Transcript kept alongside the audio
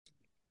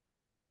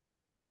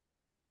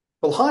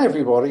Well, hi,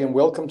 everybody, and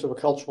welcome to a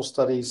Cultural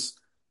Studies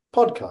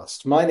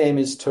podcast. My name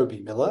is Toby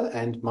Miller,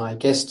 and my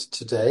guest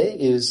today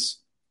is.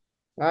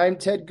 I'm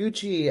Ted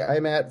Gucci.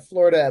 I'm at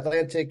Florida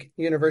Atlantic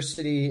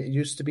University.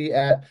 Used to be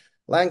at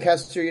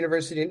Lancaster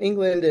University in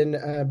England,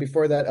 and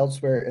before that,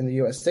 elsewhere in the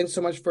U.S. Thanks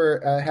so much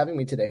for having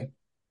me today.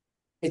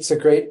 It's a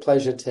great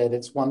pleasure, Ted.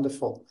 It's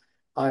wonderful.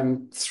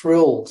 I'm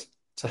thrilled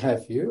to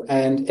have you,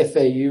 and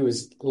FAU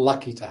is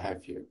lucky to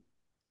have you.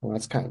 Well,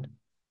 that's kind.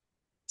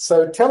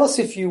 So tell us,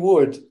 if you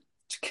would,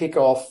 to kick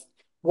off,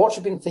 what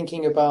you've been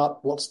thinking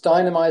about, what's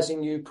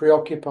dynamizing you,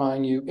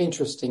 preoccupying you,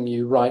 interesting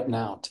you right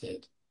now,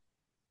 Ted.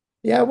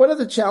 Yeah, one of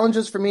the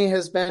challenges for me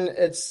has been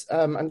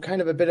I'm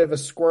kind of a bit of a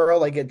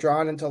squirrel. I get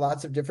drawn into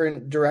lots of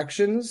different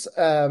directions,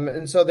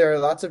 and so there are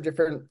lots of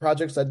different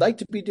projects I'd like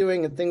to be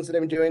doing and things that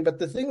I'm doing. But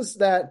the things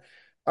that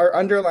are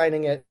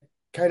underlining it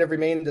kind of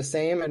remain the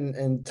same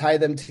and tie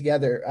them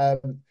together.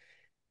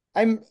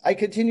 I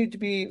continue to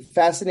be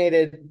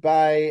fascinated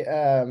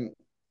by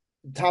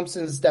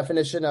Thompson's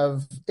definition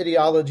of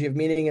ideology of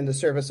meaning in the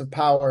service of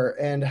power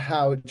and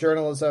how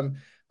journalism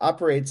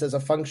operates as a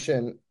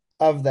function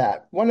of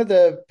that. One of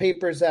the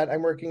papers that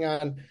I'm working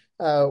on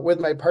with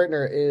my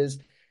partner is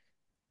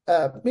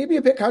maybe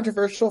a bit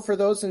controversial for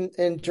those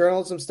in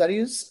journalism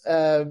studies.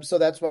 So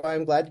that's why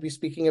I'm glad to be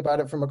speaking about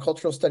it from a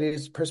cultural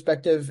studies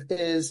perspective,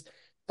 is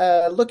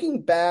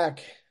looking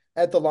back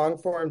at the long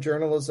form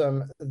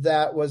journalism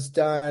that was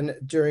done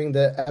during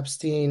the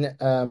Epstein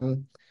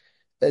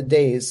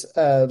days,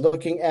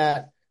 looking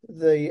at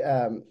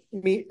the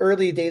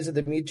early days of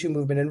the Me Too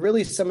movement and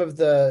really some of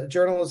the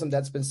journalism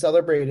that's been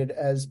celebrated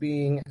as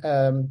being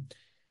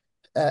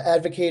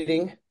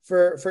advocating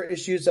for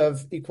issues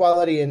of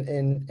equality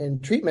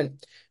and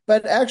treatment,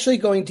 but actually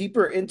going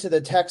deeper into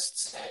the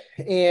texts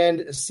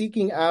and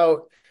seeking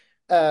out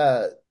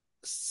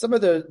some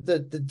of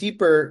the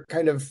deeper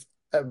kind of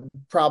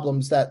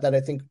problems that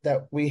I think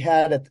that we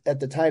had at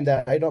the time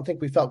that I don't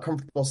think we felt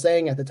comfortable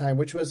saying at the time,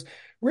 which was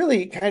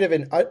really kind of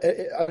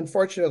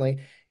unfortunately,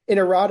 an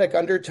erotic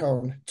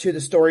undertone to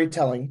the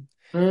storytelling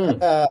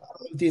Mm. of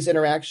these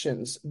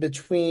interactions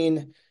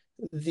between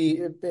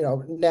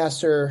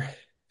Nasser,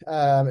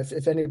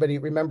 if anybody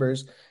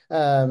remembers,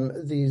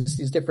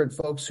 these different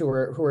folks who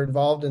were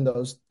involved in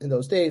those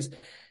days,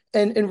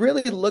 and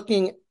really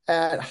looking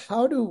at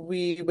how do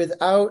we,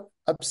 without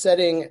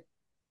upsetting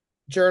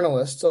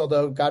journalists,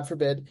 although God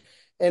forbid,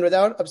 and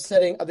without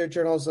upsetting other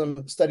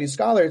journalism studies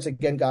scholars,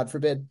 again, God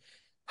forbid,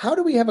 how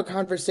do we have a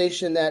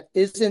conversation that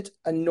isn't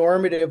a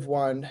normative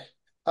one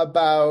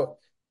about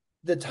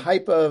the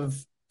type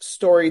of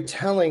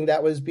storytelling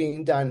that was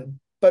being done,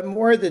 but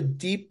more the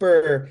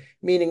deeper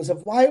meanings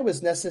of why it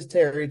was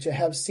necessary to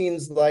have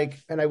scenes like,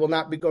 and I will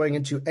not be going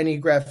into any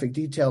graphic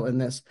detail in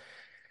this,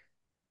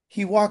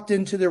 he walked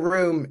into the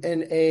room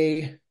in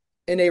a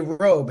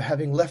robe,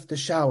 having left the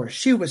shower.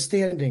 She was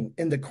standing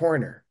in the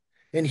corner,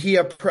 and I'm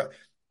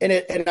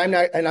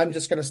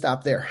just going to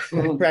stop there,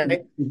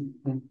 right?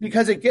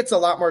 Because it gets a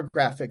lot more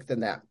graphic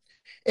than that.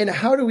 And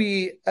how do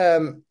we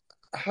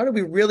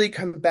really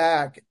come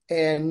back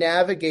and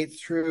navigate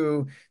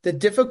through the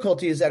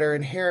difficulties that are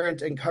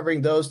inherent in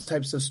covering those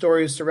types of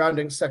stories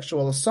surrounding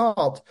sexual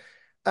assault,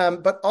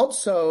 but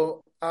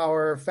also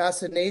our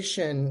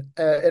fascination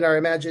and our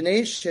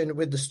imagination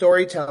with the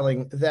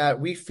storytelling that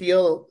we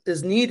feel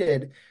is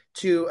needed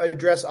to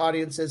address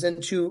audiences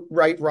and to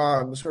right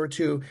wrongs or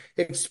to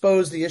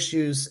expose the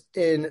issues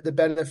in the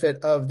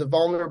benefit of the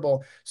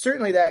vulnerable.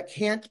 Certainly, that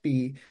can't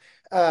be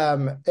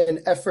an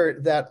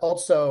effort that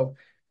also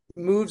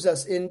moves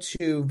us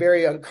into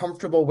very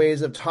uncomfortable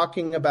ways of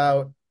talking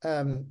about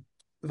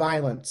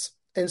violence.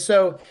 And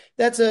so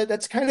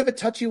that's kind of a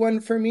touchy one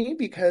for me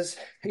because,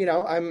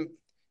 I'm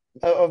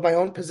of my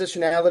own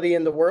positionality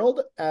in the world,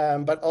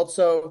 but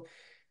also,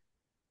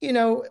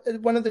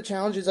 one of the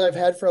challenges I've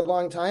had for a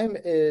long time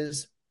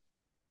is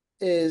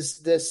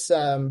this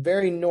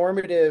very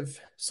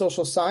normative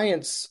social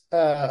science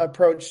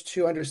approach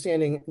to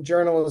understanding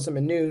journalism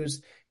and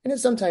news, and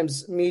it's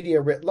sometimes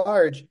media writ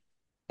large,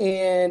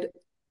 and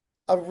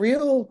a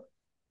real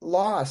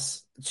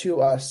loss to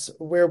us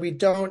where we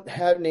don't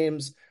have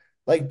names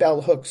like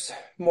Bell Hooks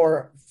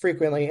more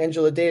frequently,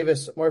 Angela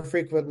Davis more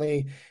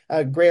frequently,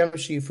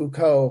 Gramsci,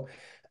 Foucault,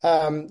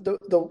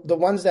 the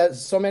ones that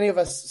so many of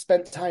us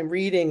spent time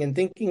reading and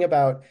thinking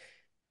about.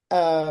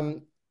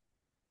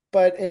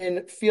 But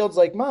in fields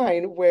like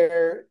mine,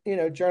 where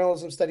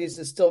journalism studies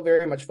is still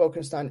very much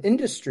focused on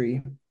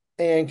industry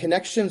and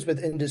connections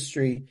with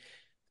industry,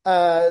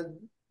 uh,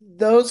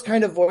 those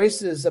kind of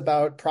voices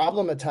about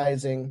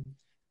problematizing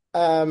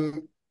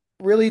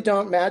really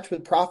don't match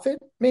with profit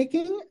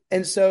making,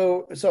 and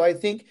so I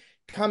think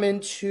come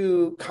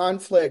into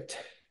conflict,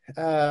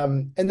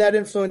 and that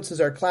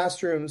influences our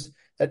classrooms,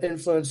 that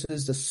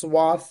influences the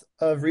swath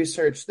of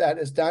research that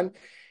is done,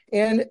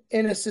 and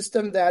in a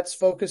system that's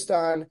focused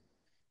on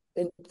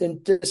in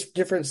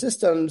different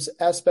systems,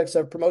 aspects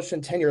of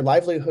promotion, tenure,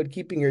 livelihood,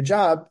 keeping your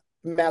job,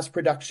 mass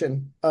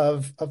production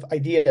of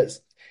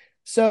ideas.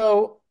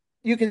 So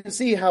you can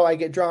see how I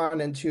get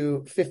drawn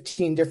into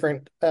 15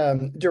 different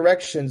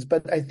directions,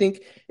 but I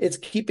think it's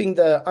keeping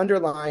the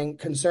underlying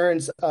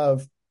concerns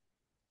of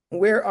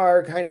where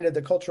are kind of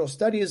the cultural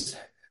studies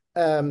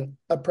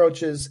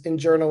approaches in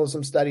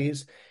journalism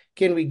studies.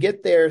 Can we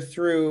get there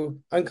through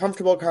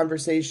uncomfortable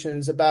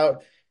conversations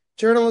about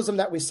journalism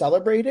that we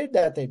celebrated,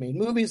 that they made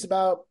movies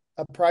about,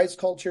 a prize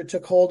culture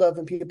took hold of,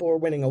 and people were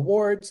winning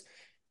awards,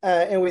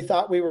 and we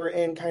thought we were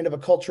in kind of a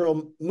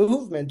cultural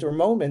movement or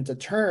moment, a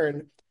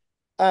turn,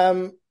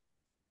 um,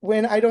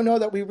 when I don't know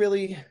that we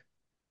really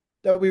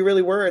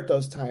were at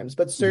those times.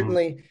 But Mhm.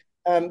 certainly,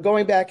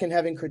 going back and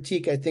having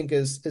critique, I think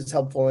is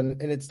helpful,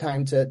 and it's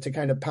time to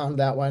kind of pound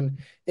that one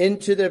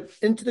into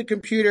the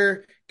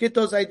computer, get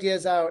those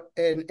ideas out,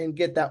 and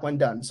get that one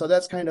done. So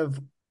that's kind of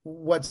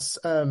what's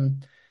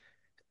on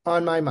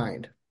my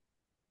mind.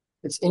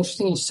 It's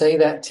interesting you say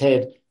that,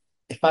 Ted.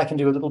 If I can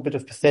do a little bit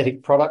of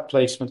pathetic product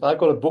placement, I've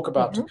got a book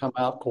about to Hmm. come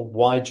out called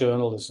Why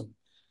Journalism?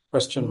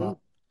 Question Hmm. mark.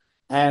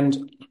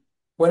 And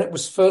when it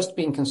was first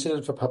being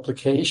considered for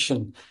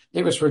publication,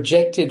 it was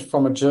rejected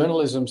from a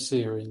journalism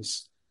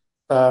series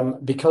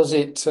because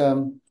it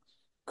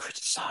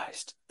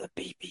criticized the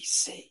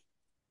BBC,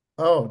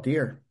 Oh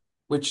dear.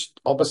 which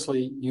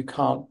obviously you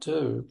can't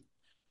do.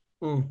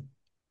 Mm.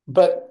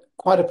 But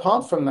quite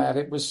apart from that,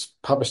 it was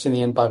published in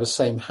the end by the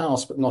same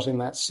house, but not in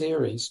that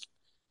series.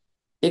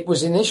 It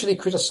was initially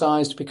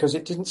criticized because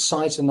it didn't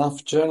cite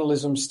enough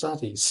journalism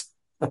studies.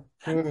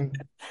 Mm.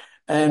 Yeah.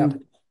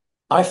 And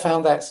I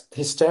found that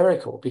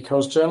hysterical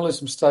because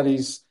journalism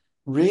studies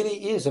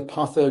really is a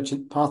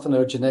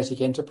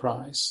parthenogenetic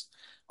enterprise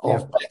Yeah.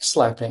 of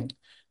backslapping.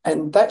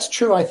 And that's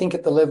true, I think,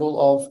 at the level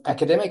of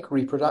academic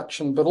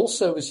reproduction, but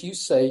also, as you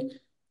say,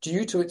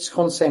 due to its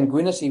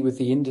consanguinity with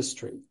the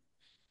industry.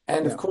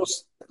 And of Yeah.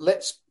 course,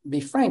 let's be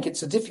frank,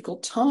 it's a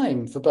difficult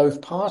time for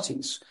both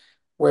parties,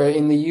 where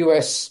in the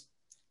US,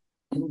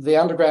 the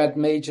undergrad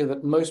major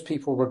that most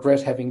people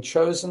regret having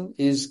chosen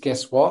is,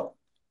 guess what?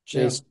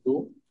 J Yeah.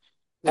 school.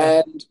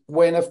 Yeah. And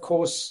when, of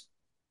course,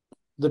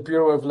 the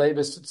Bureau of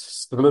Labor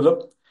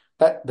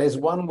that there's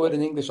one word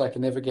in English I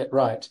can never get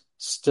right,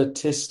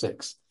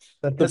 statistics.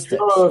 The Statistics.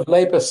 Bureau of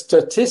Labor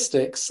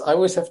Statistics, I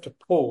always have to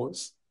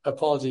pause.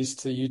 Apologies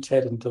to you,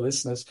 Ted, and to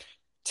listeners.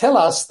 Tell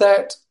us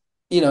that,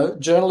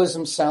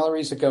 journalism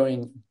salaries are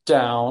going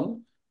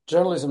down,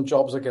 journalism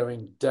jobs are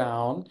going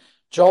down,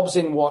 jobs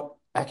in what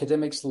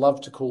academics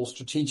love to call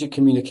strategic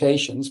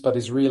communications, but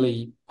is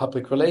really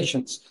public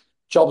relations,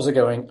 jobs are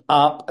going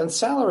up and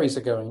salaries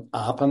are going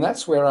up. And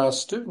that's where our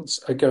students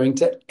are going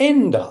to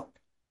end up.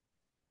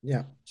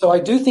 Yeah. So I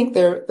do think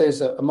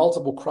there's a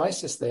multiple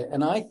crisis there.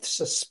 And I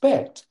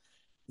suspect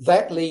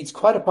that leads,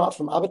 quite apart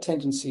from other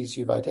tendencies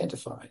you've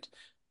identified,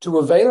 to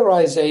a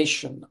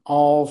valorization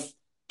of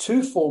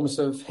two forms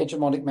of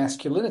hegemonic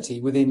masculinity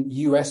within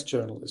US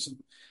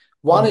journalism.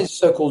 One Mm. is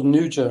so-called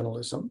new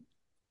journalism,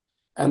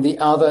 and the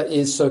other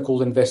is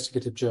so-called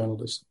investigative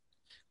journalism.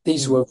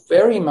 These Mm. were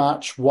very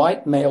much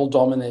white male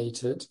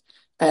dominated,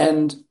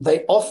 and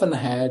they often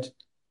had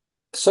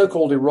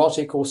so-called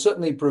erotic or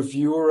certainly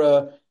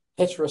bravura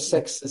Yeah.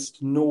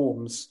 heterosexist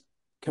norms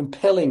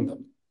compelling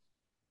them,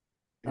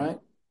 Yeah. right?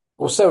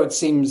 Or so it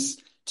seems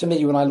to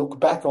me when I look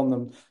back on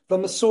them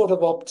from the sort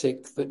of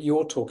optic that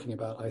you're talking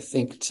about, I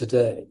think,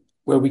 today,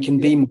 where we can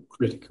Yeah. be more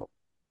critical.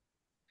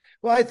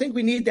 Well, I think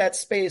we need that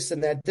space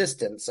and that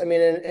distance. I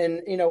mean,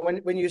 and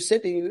when you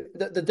sit,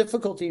 the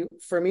difficulty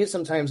for me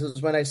sometimes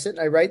is when I sit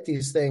and I write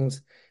these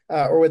things,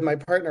 or with my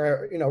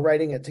partner,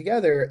 writing it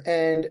together.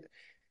 And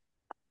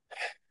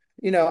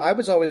I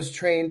was always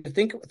trained to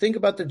think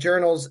about the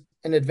journals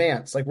in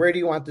advance. Like, where do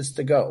you want this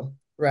to go,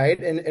 right?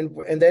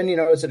 And then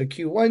is it a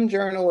Q1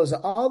 journal? Is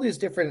it all these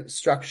different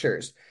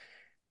structures?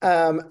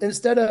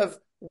 Instead of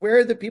where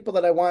are the people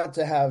that I want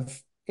to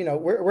have,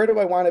 where do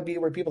I want to be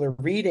where people are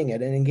reading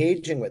it and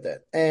engaging with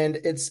it? And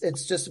it's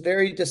just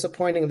very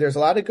disappointing. There's a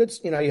lot of good,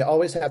 you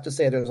always have to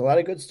say there's a lot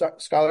of good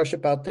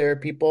scholarship out there.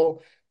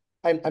 People,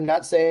 I'm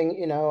not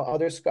saying,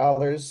 other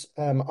scholars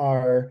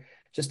are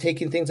just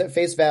taking things at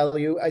face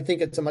value. I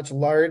think it's a much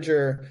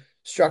larger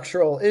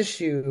structural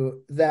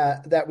issue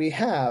that we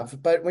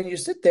have. But when you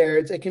sit there,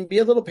 it can be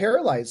a little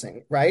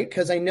paralyzing, right?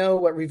 Because I know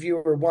what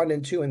reviewer 1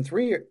 and 2 and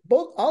 3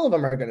 both all of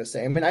them are going to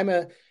say. I mean, I'm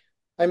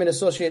an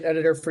associate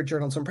editor for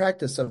Journals and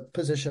Practice, a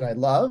position I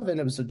love, and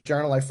it was a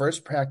journal I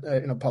first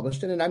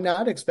published in, and I'm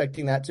not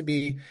expecting that to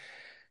be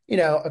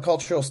a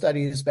cultural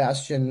studies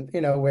bastion,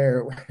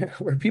 where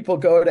where people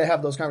go to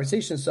have those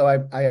conversations. So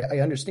I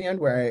understand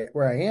where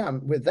I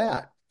am with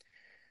that.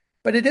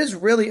 But it is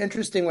really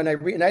interesting when I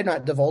read, and I'm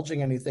not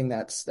divulging anything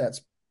that's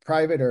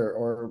private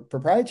or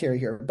proprietary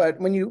here. But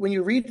when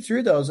you read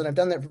through those, and I've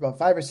done that for about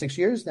 5 or 6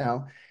 years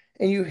now,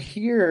 and you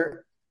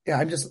hear, yeah,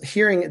 I'm just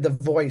hearing the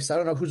voice. I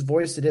don't know whose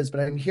voice it is,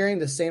 but I'm hearing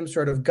the same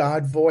sort of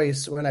God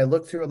voice when I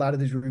look through a lot of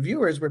these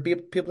reviewers, where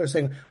people are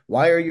saying,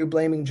 "Why are you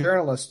blaming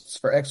journalists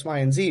for X, Y,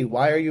 and Z?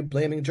 Why are you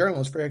blaming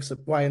journalists for X,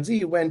 Y, and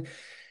Z?" When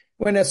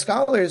a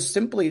scholar is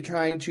simply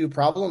trying to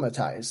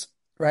problematize,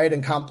 right,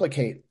 and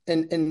complicate,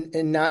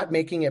 and not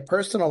making it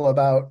personal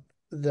about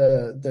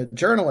the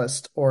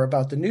journalist or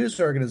about the news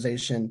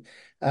organization.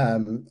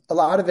 A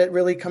lot of it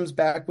really comes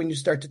back when you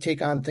start to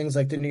take on things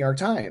like the New York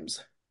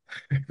Times,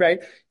 right?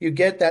 You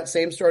get that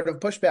same sort of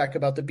pushback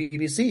about the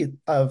BBC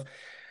of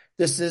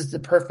this is the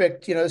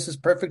perfect, this is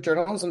perfect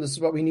journalism. This is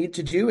what we need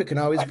to do. It can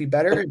always be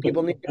better, and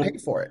people need to pay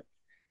for it.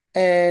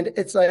 And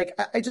it's like,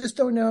 I just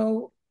don't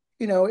know,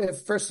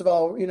 if first of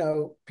all,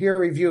 peer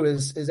review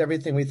is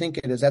everything we think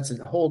it is. That's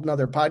a whole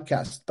nother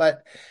podcast.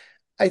 But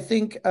I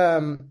think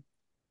I'm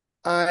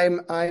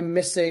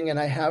missing, and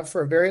I have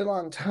for a very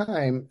long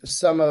time,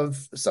 some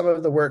of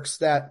the works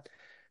that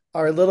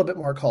are a little bit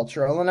more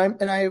cultural.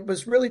 And I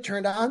was really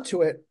turned on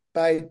to it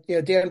by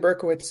Dan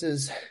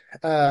Berkowitz's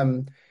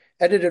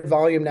edited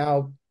volume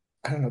now,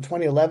 I don't know,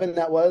 2011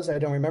 that was. I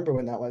don't remember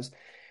when that was.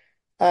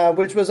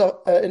 Which was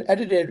an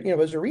edited,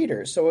 was a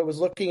reader. So it was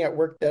looking at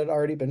work that had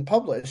already been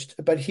published,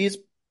 but he's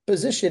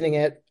positioning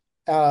it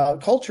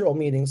cultural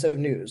meanings of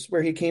news,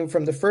 where he came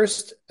from the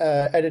first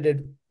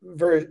edited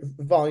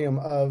volume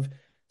of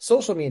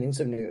social meanings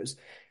of news.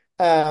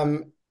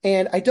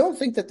 And I don't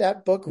think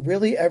that book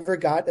really ever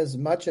got as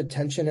much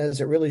attention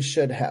as it really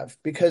should have,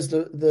 because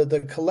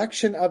the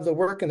collection of the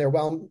work in there,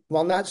 while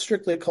not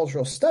strictly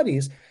cultural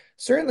studies,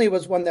 certainly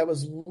was one that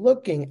was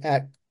looking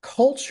at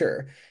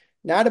culture,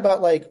 not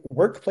about like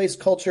workplace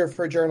culture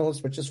for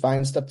journalists, which is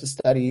fine stuff to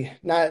study,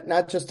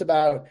 not just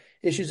about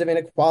issues of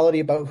inequality,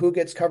 about who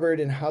gets covered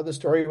and how the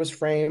story was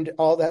framed.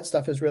 All that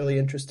stuff is really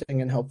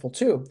interesting and helpful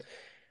too.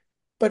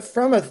 But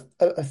from a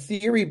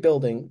theory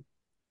building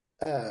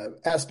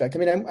aspect, I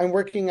mean, I'm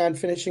working on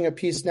finishing a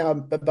piece now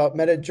about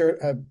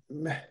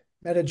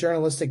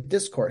meta-journalistic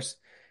discourse.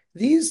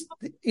 These,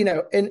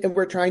 and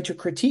we're trying to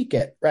critique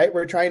it, right?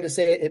 We're trying to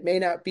say it may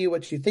not be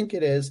what you think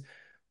it is,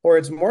 or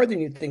it's more than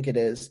you think it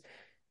is.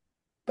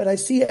 But I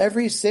see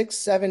every 6,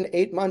 7,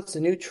 8 months a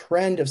new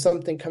trend of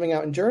something coming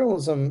out in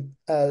journalism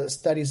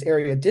studies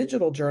area,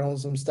 digital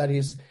journalism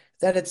studies,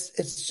 that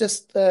it's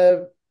just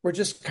we're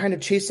just kind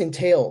of chasing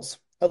tails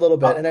a little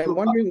bit. And I'm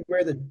wondering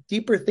where the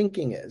deeper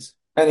thinking is.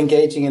 And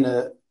engaging in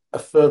a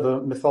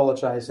further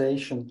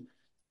mythologization.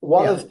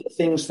 One of the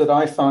things that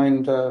I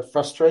find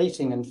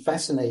frustrating and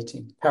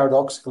fascinating,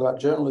 paradoxical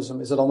about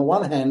journalism is that on the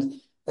one hand,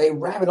 they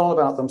rabbit on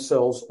about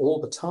themselves all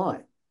the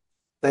time.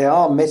 They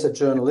are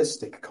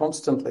meta-journalistic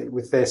constantly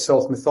with their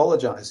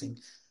self-mythologizing,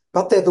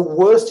 but they're the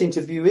worst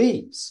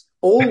interviewees,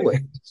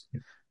 always.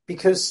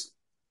 Because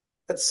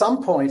at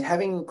some point,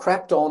 having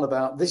crapped on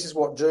about this is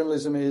what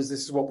journalism is,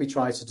 this is what we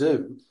try to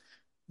do,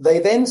 they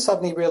then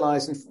suddenly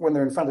realize when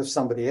they're in front of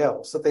somebody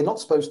else that they're not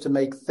supposed to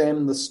make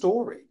them the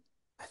story.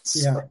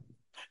 Yeah.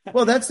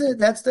 Well, that's it.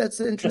 That's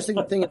the interesting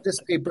thing of this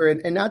paper,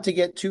 and not to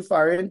get too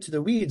far into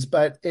the weeds,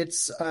 but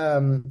it's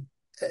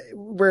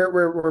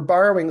we're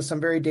borrowing some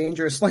very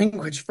dangerous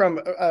language from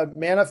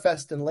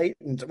manifest and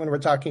latent when we're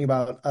talking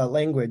about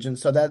language, and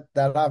so that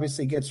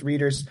obviously gets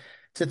readers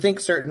to think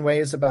certain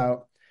ways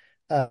about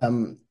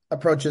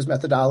approaches,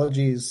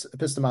 methodologies,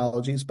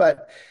 epistemologies.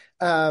 But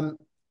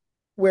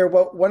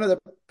one of the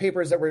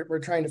papers that we're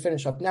trying to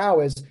finish up now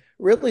is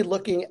really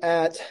looking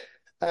at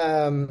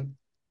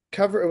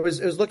it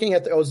was looking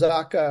at the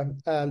Osaka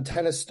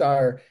tennis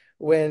star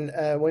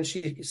when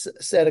she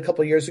said a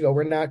couple of years ago,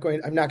 I'm not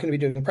going to be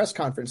doing press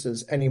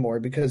conferences anymore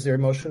because they're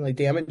emotionally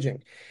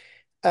damaging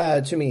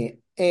to me,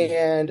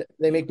 and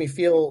they make me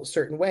feel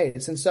certain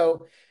ways. And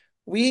so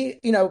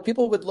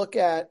people would look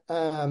at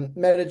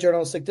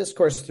meta-journalistic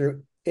discourse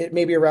through it,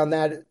 maybe around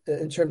that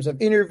in terms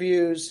of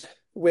interviews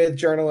with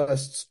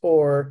journalists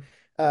or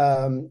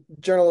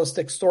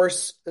journalistic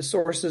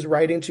sources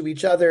writing to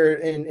each other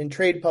in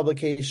trade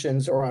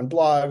publications or on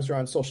blogs or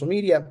on social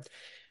media.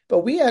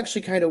 But we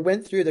actually kind of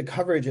went through the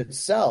coverage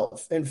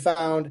itself and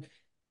found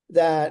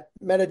that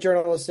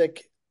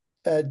meta-journalistic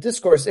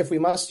discourse, if we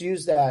must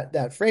use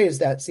that phrase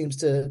that seems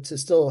to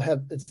still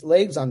have its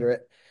legs under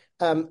it,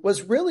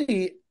 was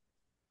really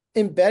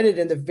embedded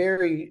in the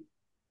very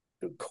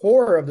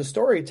core of the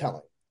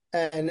storytelling.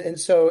 And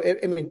so,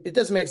 it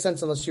doesn't make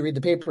sense unless you read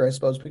the paper, I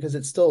suppose, because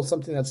it's still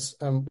something that's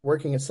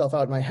working itself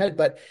out in my head.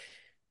 But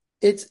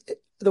it's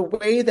the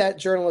way that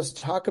journalists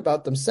talk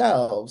about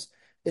themselves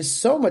is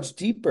so much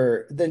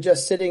deeper than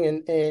just sitting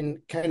and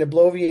kind of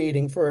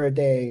bloviating for a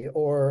day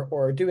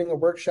or doing a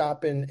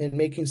workshop and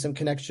making some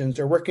connections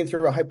or working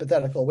through a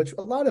hypothetical, which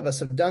a lot of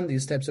us have done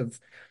these types of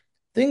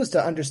things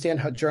to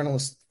understand how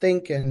journalists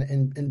think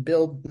and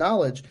build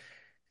knowledge.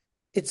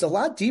 It's a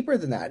lot deeper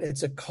than that.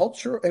 It's a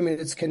culture.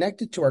 It's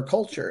connected to our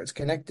culture. It's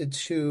connected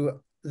to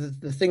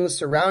the things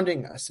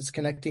surrounding us. It's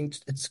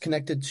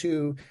connected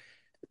to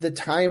the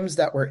times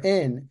that we're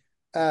in.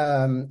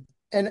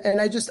 And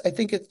I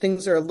think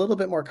things are a little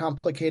bit more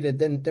complicated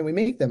than we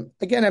make them.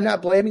 Again, I'm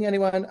not blaming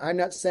anyone. I'm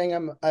not saying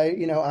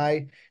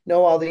I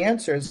know all the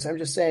answers. I'm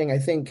just saying I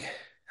think,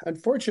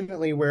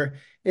 unfortunately, we're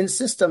in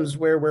systems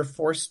where we're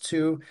forced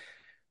to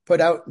put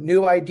out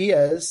new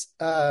ideas,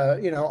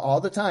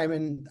 all the time.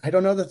 And I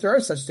don't know that there are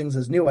such things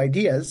as new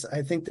ideas.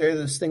 I think there are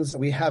those things that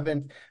we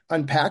haven't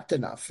unpacked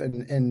enough,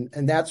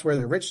 and that's where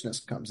the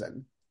richness comes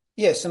in.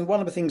 Yes, and one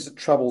of the things that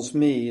troubles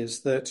me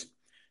is that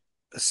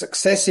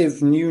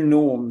successive new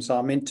norms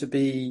are meant to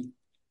be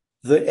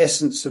the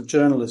essence of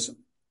journalism: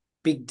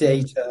 big Mm,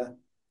 data,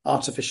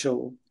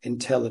 artificial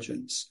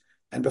intelligence.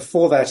 And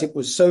before that, it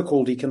was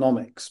so-called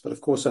economics, but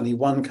of course, only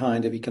one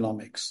kind of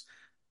economics,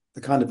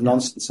 the kind of yeah.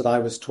 nonsense that I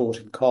was taught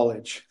in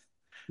college,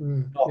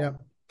 not Yeah.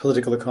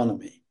 political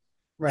economy.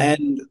 Right.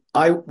 And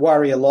I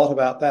worry a lot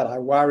about that. I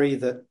worry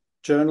that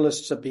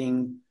journalists are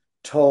being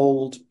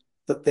told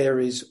that there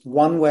is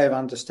one way of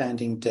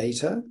understanding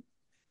data,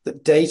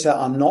 that data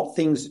are not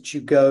things that you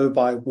go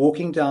by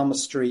walking down the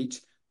street,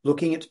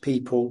 looking at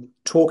people,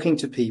 talking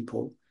to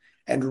people,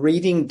 and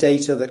reading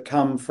data that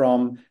come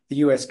from the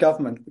US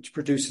government, which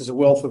produces a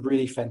wealth of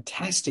really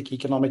fantastic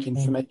economic Mm,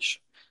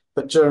 information,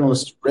 but mm.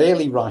 journalists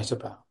rarely write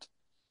about.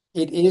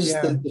 It is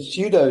Yeah. the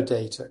pseudo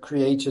data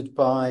created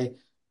by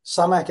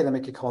some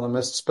academic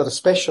economists, but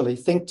especially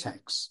think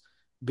tanks,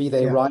 be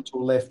they Yeah. right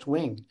or left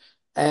wing.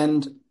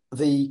 And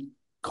the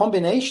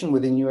combination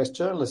within US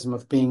journalism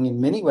of being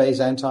in many ways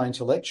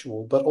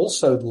anti-intellectual, but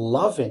also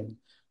loving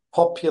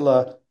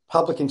popular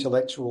public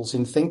intellectuals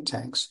in think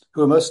tanks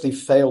who are mostly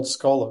failed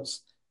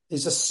scholars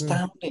is Mm.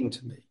 astounding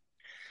to me.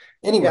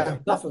 Anyway, Yeah.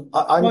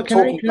 I'm Well,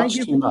 talking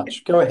much too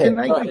much. Go can ahead.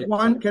 I Go give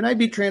ahead. can I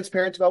be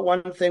transparent about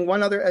one thing?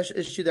 One other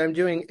issue that I'm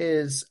doing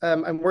is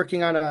I'm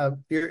working on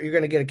you're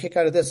going to get a kick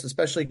out of this,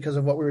 especially because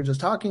of what we were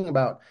just talking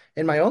about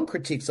in my own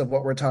critiques of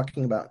what we're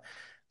talking about.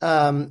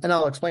 And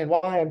I'll explain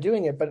why I'm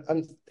doing it, but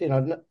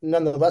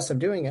nonetheless, I'm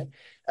doing it.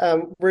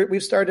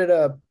 We've started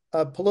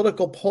a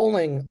political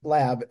polling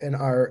lab in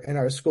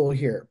our school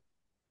here.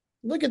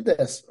 Look at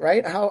this,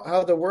 right?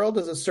 How the world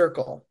is a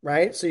circle,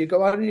 right? So you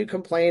go out and you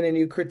complain and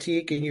you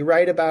critique and you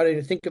write about it and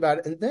you think about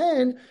it, and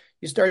then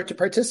you start to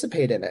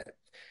participate in it.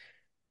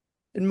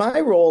 And my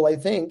role, I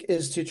think,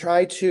 is to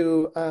try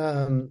to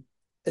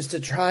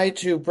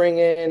bring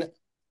in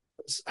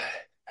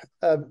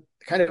a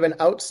kind of an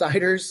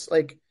outsiders,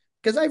 like,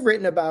 because I've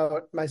written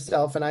about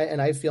myself and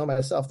I feel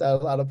myself that a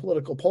lot of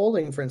political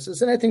polling, for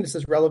instance, and I think this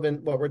is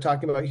relevant what we're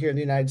talking about here in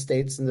the United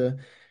States and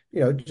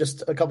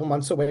just a couple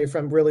months away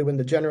from really when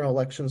the general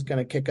election is going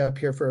to kick up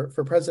here for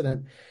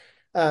president.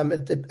 I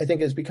think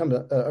has become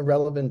a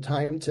relevant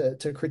time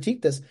to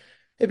critique this.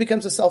 It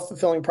becomes a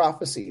self-fulfilling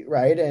prophecy,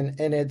 right? And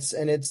it's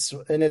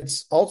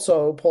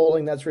also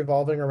polling that's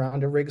revolving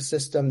around a rigged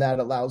system that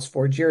allows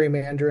for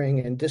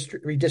gerrymandering and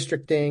district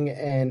redistricting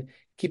and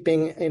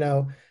keeping,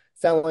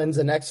 felons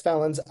and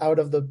ex-felons out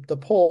of the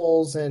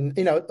polls and,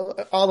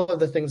 all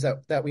of the things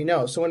that we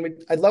know. So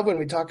I love when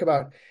we talk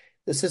about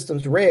the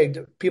system's rigged,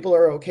 people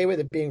are okay with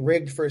it being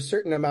rigged for a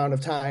certain amount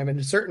of time in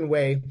a certain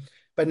way,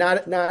 but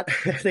not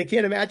they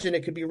can't imagine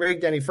it could be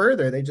rigged any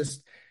further. They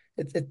just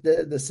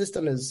the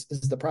system is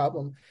the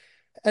problem.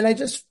 And I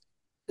just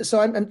so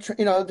I'm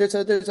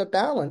there's a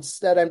balance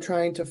that I'm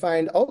trying to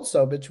find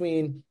also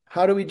between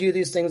how do we do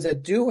these things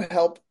that do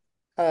help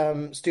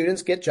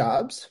students get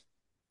jobs,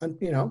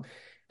 and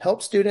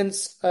help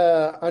students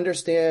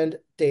understand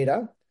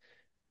data,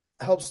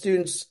 help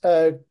students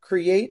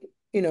create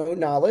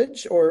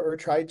knowledge or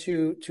try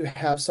to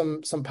have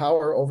some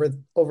power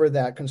over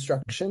that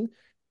construction,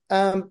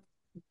 um,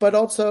 but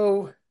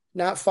also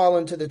not fall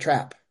into the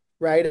trap,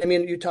 right? I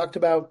mean, you talked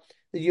about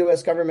the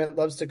U.S. government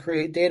loves to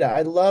create data.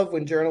 I love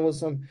when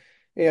journalism,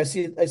 I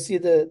see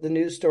the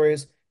news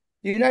stories.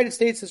 The United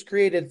States has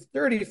created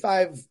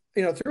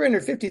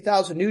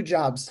 350,000 new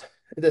jobs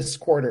this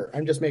quarter.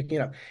 I'm just making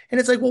it up. And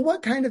it's like, well,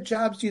 what kind of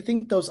jobs do you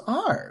think those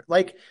are?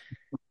 Like,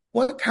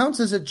 what counts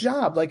as a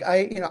job? Like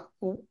in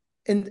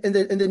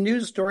the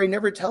news story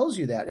never tells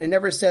you that. It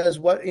never says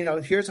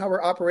here's how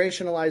we're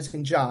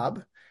operationalizing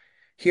job.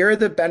 Here are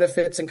the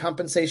benefits and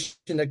compensation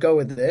that go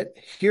with it.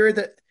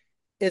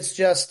 It's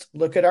just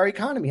look at our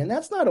economy. And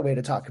that's not a way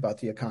to talk about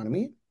the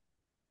economy.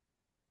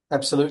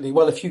 Absolutely.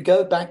 Well, if you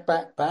go back,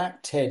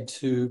 Ted,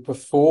 to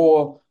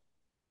before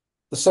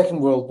the Second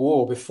World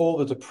War, before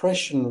the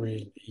Depression,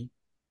 really,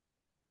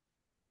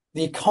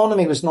 the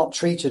economy was not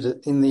treated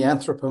in the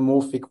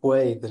anthropomorphic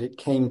way that it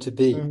came to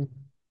be Mm, mm,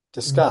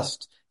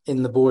 discussed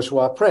in the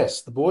bourgeois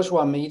press. The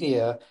bourgeois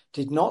media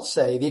did not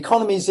say the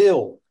economy's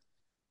ill,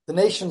 the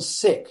nation's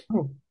sick,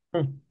 mm,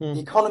 the mm.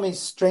 economy's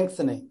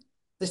strengthening.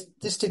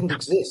 This didn't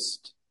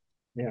exist.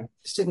 Yeah,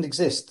 This didn't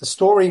exist. The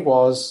story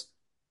was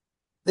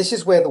this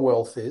is where the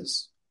wealth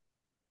is.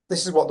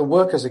 This is what the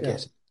workers are yeah,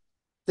 getting.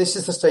 This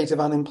is the state of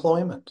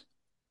unemployment.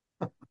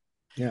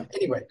 yeah,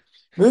 Anyway,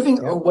 moving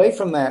yeah. away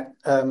from that,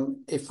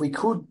 if we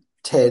could,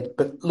 Ted,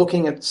 but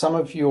looking at some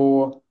of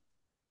your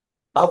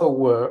other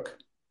work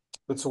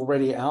that's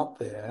already out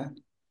there,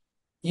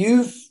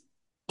 you've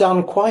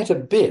done quite a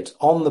bit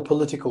on the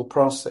political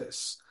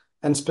process,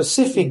 and Mm,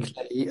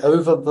 specifically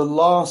over the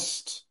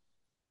last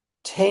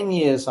 10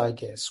 years, I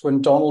guess,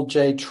 when Donald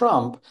J.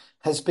 Trump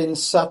has been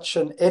such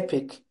an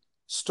epic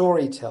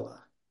storyteller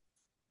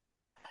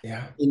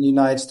yeah. in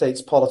United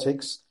States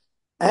politics.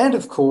 And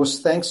of course,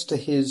 thanks to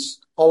his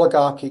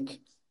oligarchic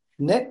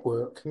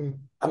network, Mm,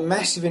 a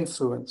massive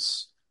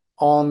influence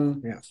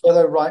on yeah.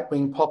 fellow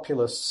right-wing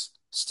populists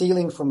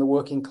stealing from the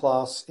working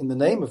class in the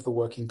name of the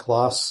working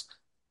class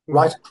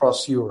right Mm,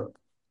 across Europe.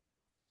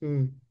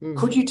 mm,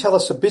 Could mm. you tell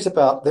us a bit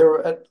about,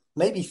 there are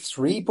maybe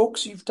three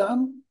books you've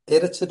done,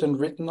 edited and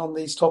written on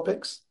these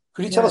topics?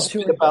 Could you tell Yeah, us a two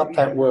bit or about three.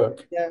 that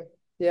work? Yeah,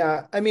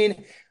 yeah. I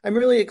mean, I'm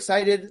really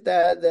excited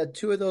that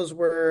two of those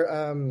were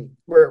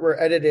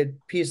edited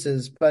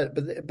pieces, but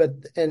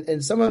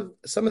and some of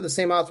the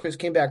same authors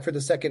came back for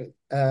the second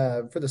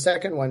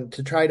one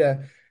to try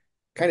to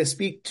kind of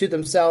speak to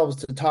themselves,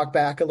 to talk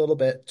back a little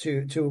bit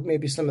to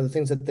maybe some of the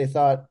things that they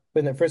thought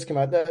when it first came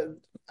out.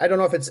 I don't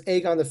know if it's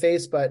egg on the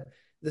face, but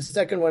the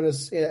second one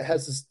has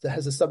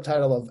a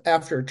subtitle of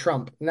After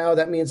Trump. Now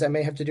that means I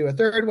may have to do a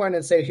third one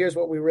and say, here's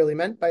what we really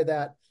meant by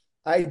that.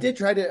 I did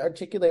try to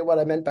articulate what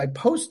I meant by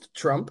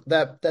post-Trump,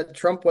 that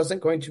Trump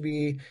wasn't going to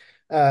be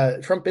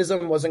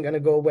Trumpism wasn't going to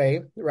go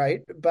away,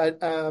 right? But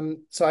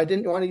so I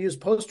didn't want to use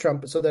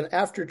post-Trump. So then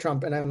after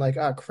Trump, and I'm like,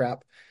 oh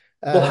crap.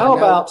 Well, how Now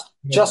about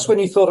just when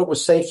you thought it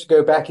was safe to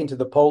go back into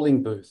the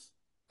polling booth?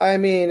 I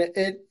mean,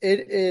 it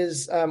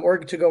is or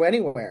to go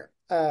anywhere.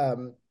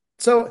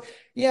 So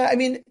yeah, I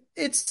mean,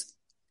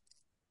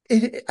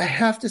 I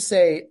have to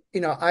say,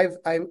 I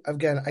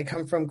again, I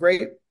come from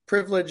great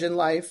privilege in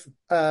life,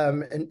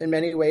 in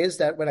many ways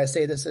that when I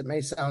say this, it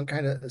may sound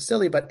kind of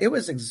silly, but it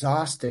was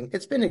exhausting.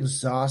 It's been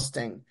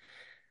exhausting,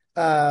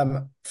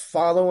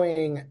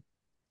 following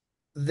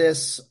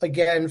this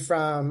again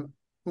from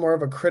more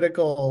of a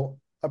critical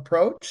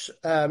approach.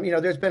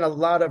 There's been a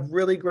lot of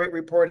really great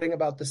reporting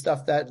about the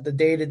stuff that the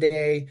day to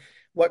day,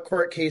 what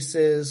court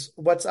cases,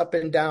 what's up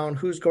and down,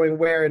 who's going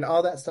where, and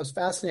all that stuff's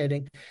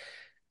fascinating.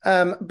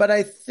 But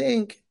I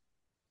think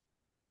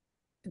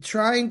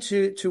trying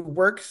to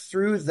work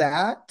through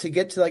that to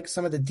get to like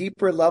some of the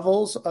deeper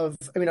levels of,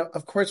 I mean,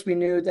 of course, we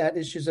knew that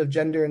issues of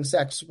gender and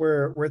sex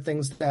were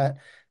things that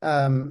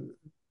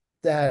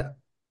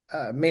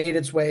made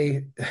its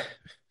way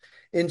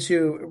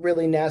into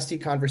really nasty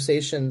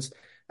conversations.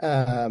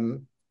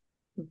 Um,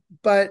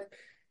 but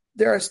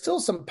there are still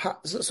so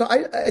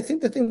I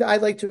think the thing that I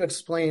like to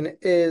explain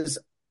is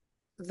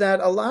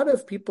that a lot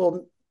of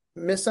people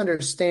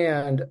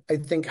misunderstand, I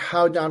think,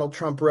 how Donald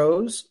Trump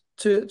rose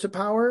to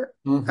power,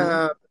 Hmm.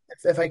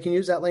 if I can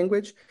use that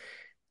language.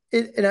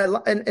 And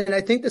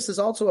I think this is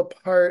also a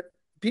part.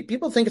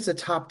 People think it's a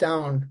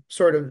top-down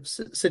sort of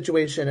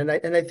situation,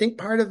 and I think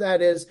part of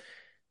that is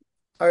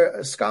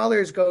our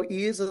scholars go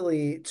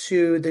easily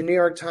to the New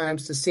York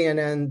Times, to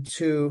CNN,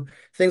 to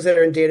things that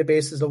are in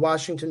databases, the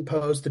Washington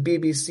Post, the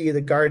BBC,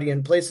 the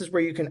Guardian, places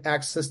where you can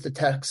access the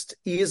text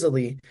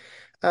easily.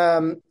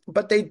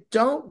 But they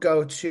don't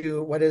go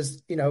to what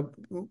is,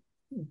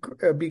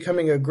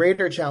 becoming a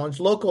greater challenge,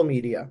 local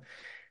media.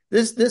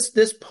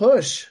 This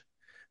push,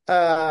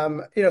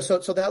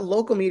 so that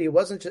local media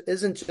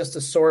isn't just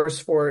a source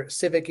for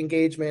civic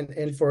engagement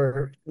and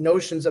for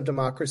notions of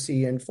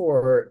democracy and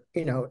for,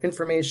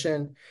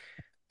 information,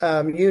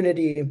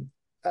 unity,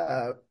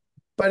 uh,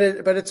 but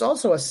it's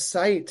also a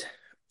site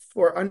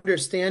for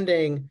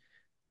understanding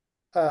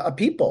a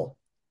people,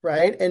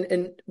 right?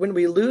 And when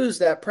we lose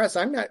that press,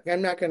 I'm not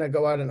going to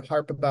go out and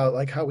harp about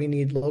like how we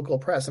need local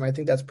press, and I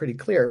think that's pretty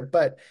clear.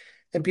 But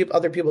and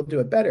other people do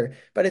it better.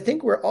 But I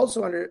think we're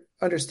also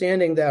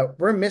understanding that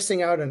we're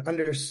missing out on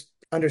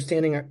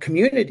understanding our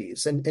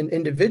communities and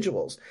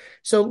individuals.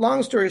 So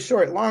long story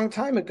short, long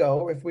time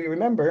ago, if we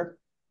remember,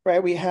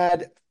 right, we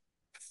had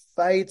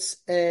fights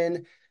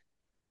in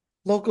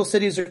local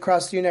cities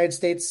across the United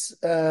States,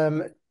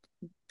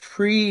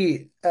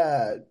 pre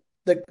the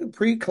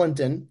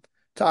pre-Clinton,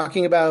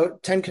 talking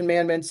about Ten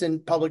Commandments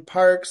in public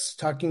parks,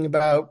 talking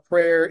about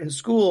prayer in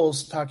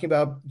schools, talking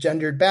about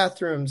gendered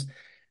bathrooms,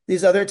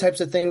 these other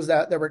types of things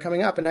that were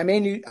coming up. And I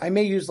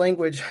may use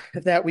language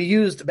that we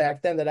used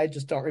back then that I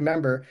just don't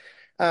remember.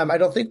 I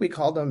don't think we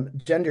called them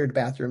gendered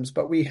bathrooms,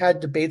 but we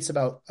had debates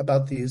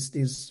about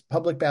these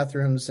public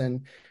bathrooms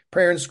and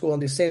prayer in school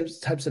and these same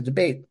types of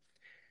debate.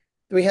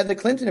 We had the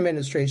Clinton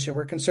administration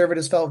where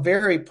conservatives felt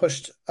very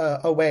pushed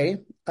away,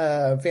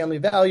 family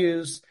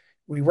values.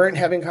 We weren't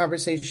having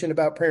conversation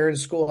about prayer in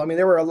school. I mean,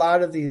 there were a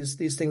lot of these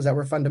things that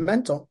were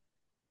fundamental.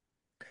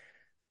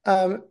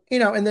 And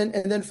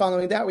then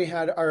following that, we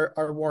had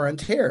our war on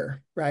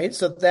terror, right?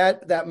 So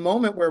that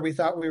moment where we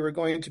thought we were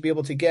going to be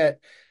able to get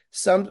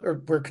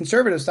or where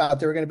conservatives thought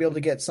they were going to be able to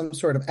get some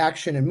sort of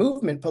action and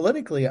movement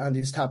politically on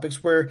these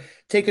topics were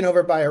taken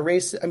over by a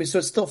race. I mean, so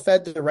it still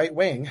fed the right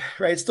wing,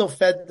 right? It still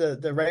fed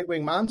the right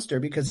wing monster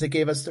because it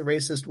gave us the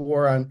racist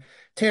war on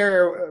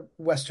terror,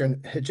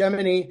 Western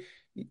hegemony,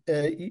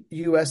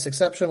 U.S.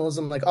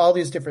 exceptionalism, like all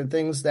these different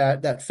things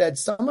that fed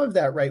some of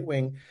that right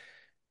wing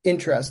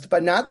interest,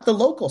 but not the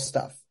local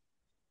stuff,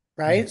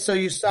 right? So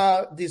you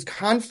saw these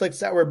conflicts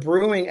that were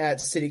brewing at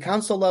city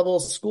council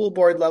levels, school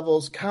board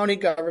levels, county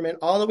government,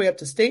 all the way up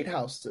to state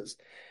houses.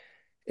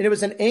 And it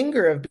was an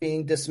anger of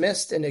being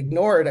dismissed and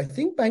ignored, I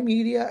think by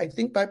media, I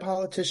think by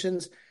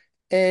politicians,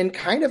 and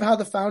kind of how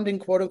the founding,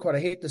 quote unquote,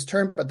 I hate this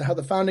term, but how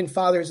the founding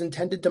fathers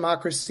intended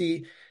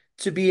democracy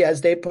to be,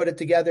 as they put it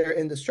together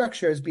in the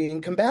structure, as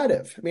being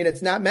combative. I mean,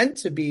 it's not meant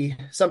to be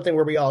something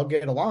where we all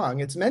get along.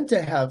 It's meant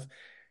to have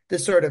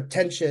this sort of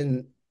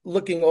tension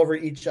looking over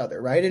each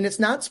other, right? And it's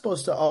not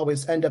supposed to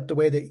always end up the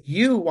way that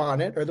you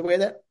want it or the way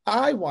that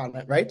I want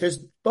it, right? There's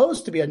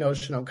supposed to be a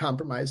notion of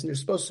compromise, and there's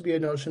supposed to be a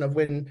notion of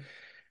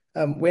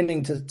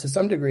winning to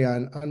some degree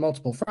on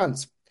multiple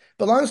fronts.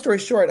 But long story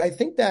short, I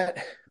think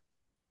that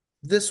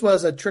this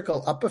was a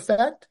trickle up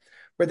effect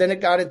where then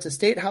it got into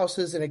state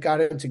houses and it got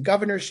into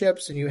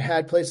governorships, and you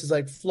had places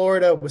like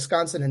Florida,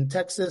 Wisconsin, and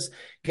Texas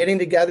getting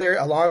together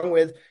along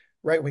with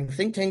right-wing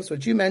think tanks,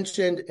 which you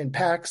mentioned, and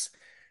PACs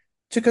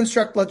to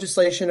construct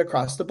legislation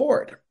across the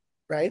board,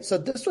 right? So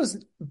this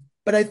was,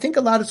 but I think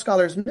a lot of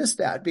scholars miss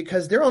that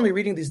because they're only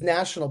reading these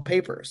national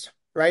papers,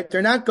 right?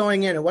 They're not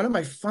going in. And one of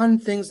my fun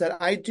things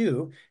that I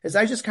do is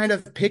I just kind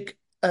of pick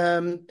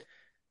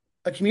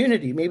a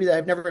community maybe that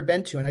I've never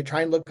been to, and I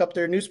try and look up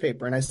their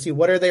newspaper and I see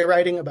what are they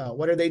writing about?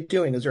 What are they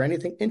doing? Is there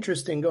anything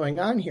interesting going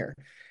on here?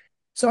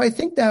 So I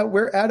think that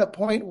we're at a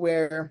point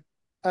where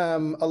a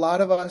lot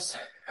of us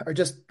are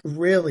just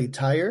really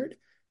tired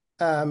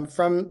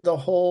from the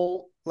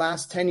whole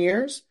last 10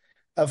 years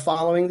of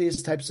following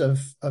these types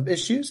of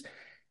issues.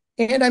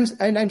 And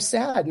I'm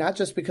sad, not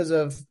just because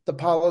of the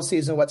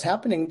policies and what's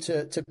happening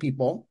to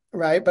people,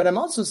 right? But I'm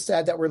also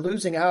sad that we're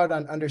losing out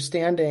on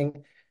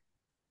understanding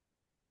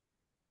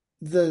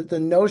the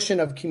notion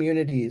of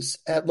communities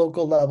at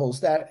local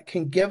levels that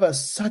can give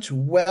us such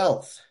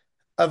wealth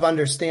of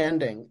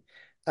understanding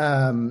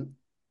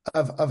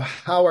of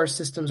how our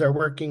systems are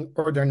working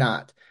or they're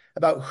not,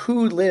 about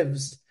who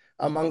lives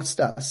amongst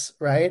us,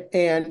 right?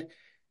 And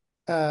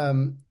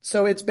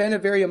so it's been a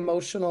very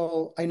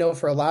emotional, I know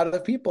for a lot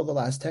of people, the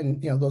last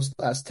 10, those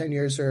last 10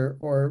 years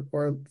or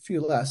a few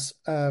less.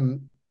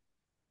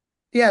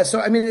 Yeah, so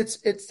I mean,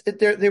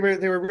 they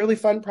were really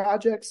fun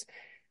projects.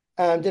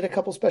 Did a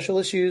couple special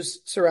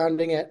issues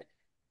surrounding it.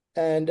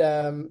 And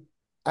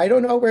I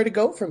don't know where to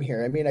go from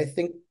here. I mean, I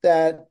think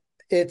that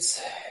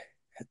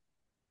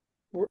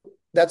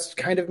that's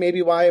kind of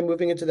maybe why I'm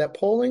moving into that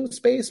polling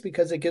space,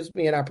 because it gives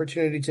me an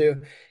opportunity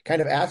to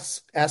kind of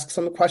ask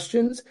some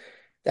questions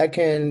that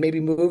can maybe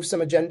move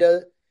some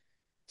agenda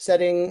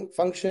setting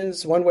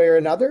functions one way or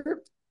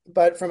another.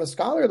 But from a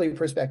scholarly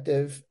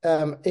perspective,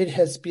 it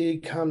has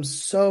become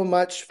so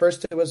much.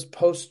 First, it was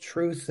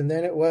post-truth, and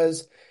then it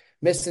was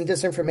mis and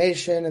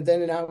disinformation, and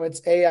then now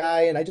it's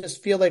AI. And I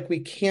just feel like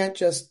we can't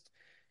just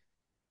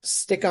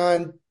stick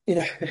on,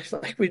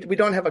 like we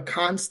don't have a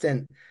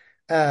constant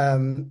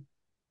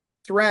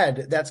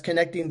thread that's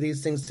connecting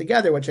these things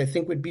together, which I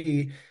think would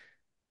be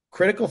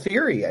critical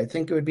theory. I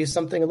think it would be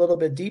something a little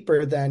bit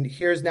deeper than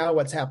here's now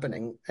what's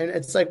happening. And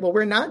it's like, well,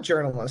 we're not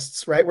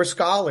journalists, right? We're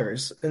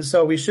scholars. And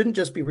so we shouldn't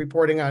just be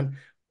reporting on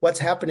what's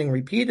happening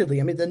repeatedly.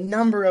 I mean, the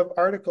number of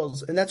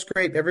articles, and that's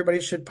great.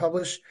 Everybody should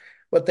publish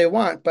what they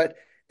want, but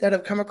that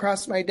have come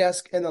across my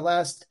desk in the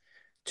last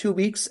 2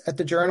 weeks at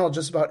the journal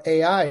just about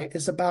AI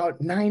is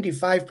about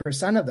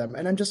 95% of them.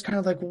 And I'm just kind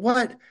of like,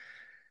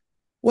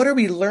 what are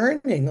we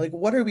learning? Like,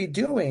 what are we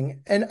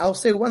doing? And I'll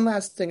say one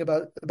last thing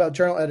about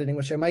journal editing,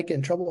 which I might get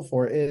in trouble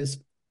for, is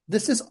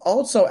this is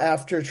also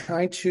after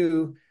trying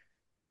to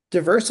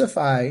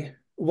diversify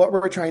what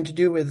we're trying to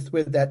do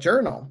with that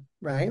journal,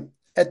 right?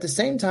 At the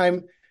same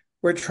time,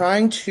 we're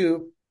trying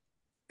to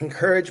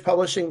encourage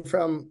publishing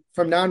from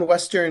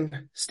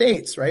non-Western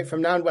states, right?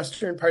 From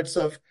non-Western parts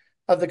of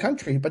the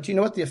country. But do you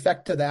know what the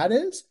effect of that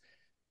is?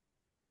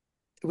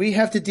 We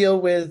have to deal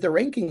with the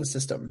ranking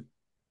system,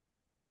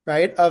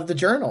 right, of the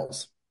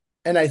journals.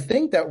 And I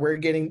think we're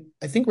getting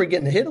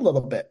hit a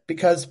little bit,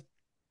 because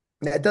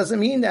that doesn't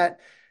mean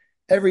that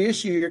every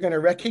issue you're going to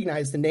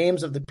recognize the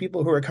names of the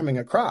people who are coming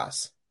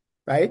across,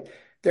 right?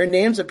 They're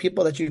names of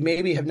people that you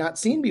maybe have not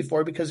seen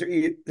before because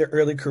they're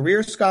early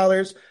career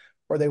scholars,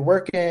 or they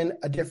work in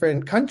a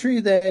different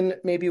country than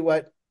maybe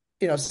what,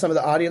 some of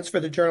the audience for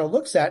the journal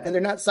looks at, and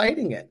they're not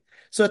citing it.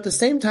 So at the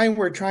same time,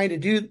 we're trying to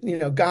do,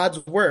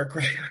 God's work,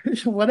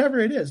 right? Whatever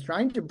it is,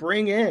 trying to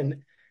bring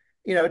in,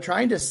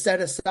 trying to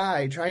set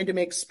aside, trying to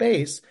make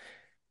space,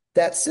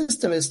 that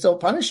system is still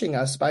punishing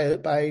us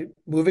by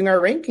moving our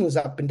rankings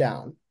up and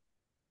down,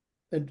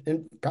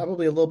 and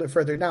probably a little bit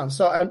further down.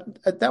 So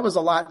that was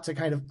a lot to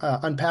kind of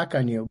unpack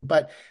on you,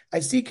 but I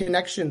see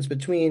connections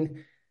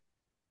between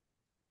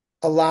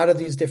a lot of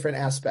these different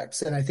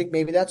aspects. And I think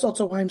maybe that's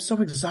also why I'm so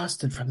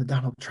exhausted from the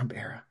Donald Trump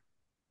era.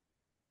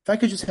 If I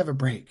could just have a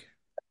break.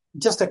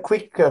 Just a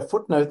quick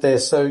footnote there.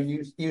 So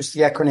you use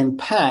the acronym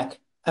PAC,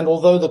 and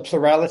although the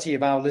plurality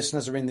of our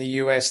listeners are in the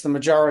US, the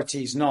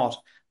majority is not.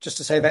 Just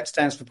to say that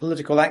stands for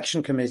Political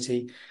Action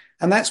Committee.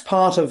 And that's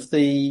part of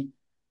the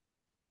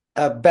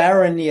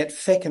barren yet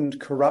fecund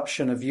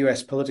corruption of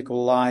US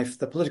political life.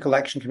 The Political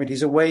Action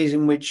Committees are ways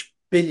in which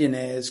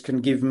billionaires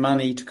can give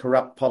money to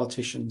corrupt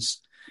politicians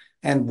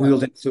and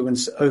wield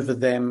influence over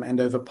them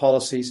and over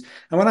policies.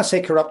 And when I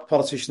say corrupt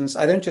politicians,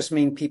 I don't just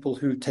mean people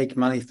who take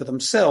money for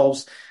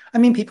themselves. I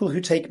mean people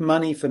who take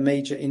money for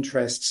major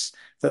interests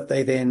that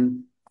they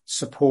then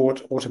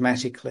support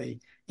automatically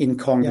in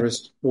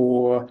Congress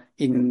or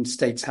in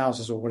states'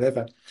 houses or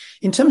whatever.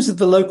 In terms of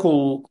the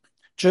local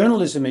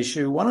journalism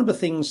issue, one of the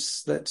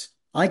things that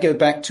I go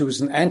back to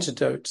as an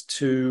antidote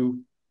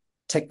to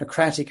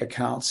technocratic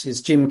accounts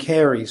is Jim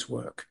Carrey's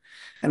work.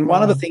 And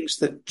one of the Mm, things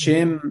that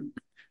Jim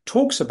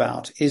talks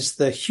about is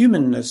the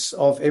humanness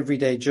of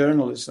everyday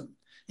journalism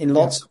in yeah.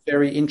 lots of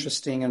very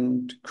interesting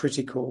and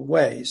critical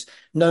ways.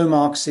 No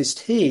Marxist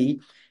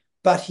he,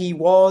 but he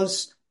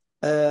was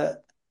uh,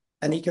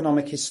 an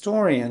economic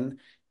historian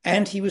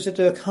and he was a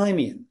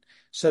Durkheimian.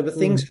 So the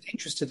things Mm, that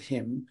interested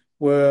him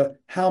were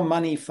how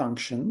money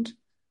functioned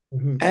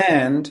mhm,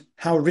 and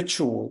how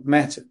ritual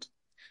mattered.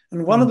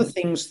 And one of the mm,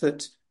 things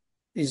that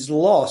is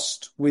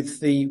lost with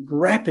the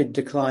rapid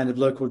decline of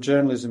local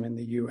journalism in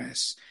the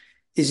US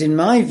is, in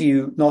my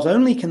view, not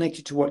only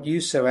connected to what you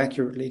so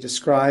accurately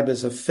describe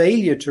as a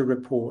failure to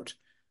report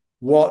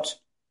what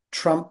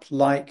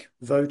Trump-like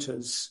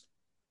voters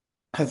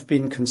have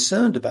been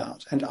concerned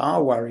about and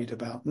are worried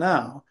about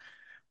now,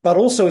 but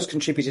also has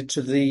contributed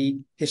to the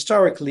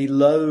historically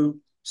low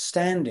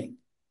standing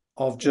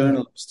of yeah.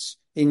 journalists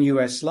in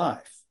US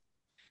life.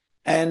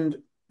 And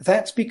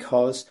that's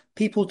because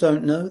people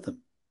don't know them.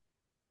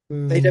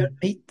 They don't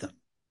Mm, meet them.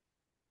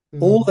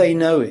 All mm, they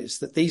know is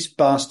that these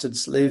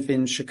bastards live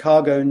in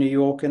Chicago, New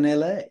York, and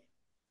LA.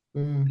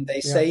 And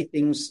they yeah. say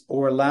things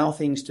or allow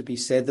things to be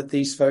said that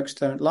these folks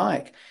don't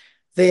like.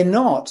 They're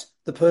not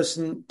the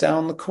person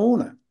down the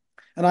corner.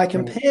 And I Right.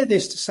 compare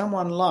this to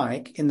someone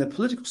like, in the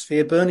political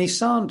sphere, Bernie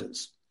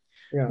Sanders.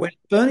 Yeah. When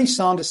Bernie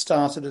Sanders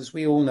started, as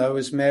we all know,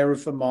 as mayor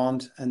of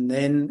Vermont, and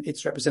then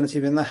its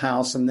representative in the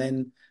House, and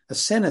then a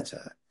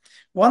senator,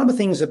 one of the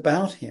things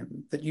about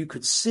him that you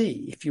could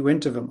see if you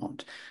went to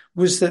Vermont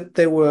was that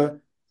there were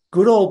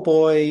good old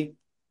boy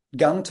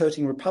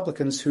gun-toting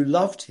Republicans who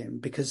loved him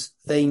because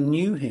they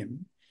knew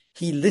him.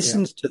 He Yeah.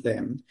 listened to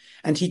them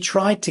and he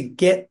tried to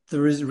get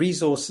the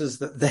resources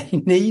that they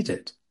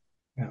needed,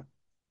 Yeah.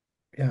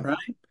 Yeah.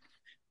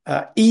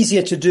 right?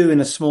 Easier to do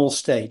in a small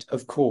state,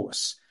 of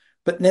course,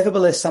 but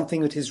nevertheless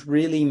something that is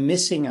really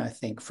missing, I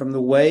think, from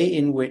the way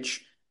in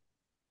which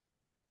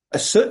a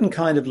certain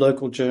kind of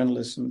local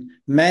journalism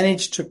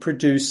managed to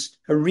produce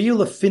a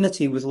real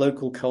affinity with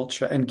local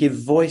culture and give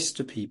voice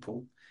to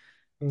people,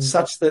 Mm,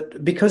 such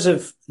that because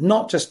of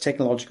not just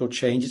technological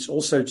change, it's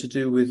also to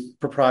do with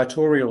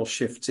proprietorial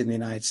shifts in the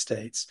United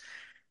States,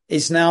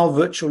 is now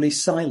virtually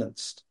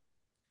silenced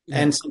yeah.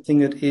 and something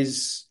that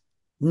is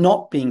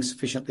not being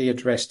sufficiently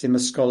addressed in the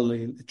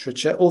scholarly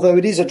literature, although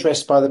it is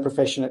addressed by the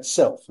profession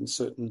itself in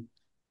certain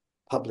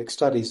public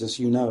studies, as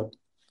you know.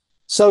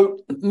 So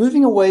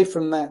moving away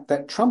from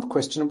that Trump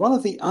question, one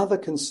of the other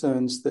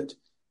concerns that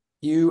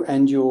you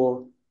and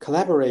your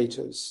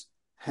collaborators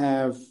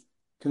have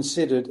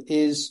considered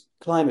is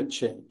climate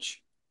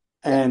change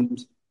Yeah. and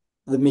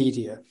the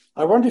media.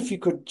 I wonder if you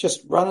could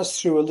just run us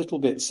through a little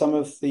bit some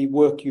of the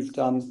work you've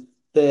done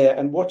there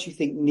and what you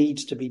think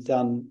needs to be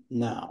done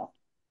now.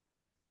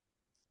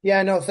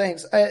 Yeah, no,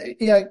 thanks.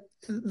 Yeah,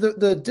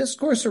 the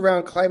discourse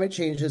around climate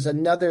change is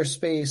another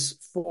space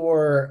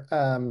for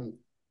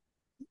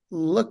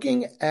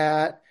looking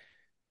at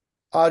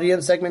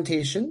audience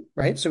segmentation,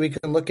 right? So we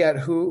can look at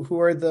who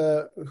are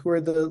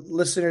the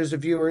listeners or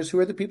viewers, who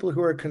are the people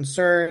who are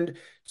concerned.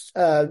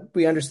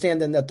 We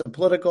understand then that the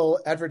political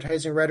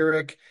advertising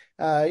rhetoric,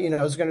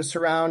 is going to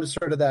surround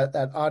sort of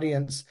that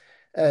audience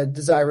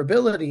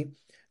desirability,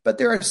 but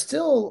there are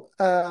still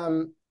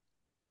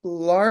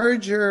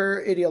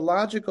larger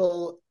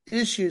ideological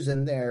issues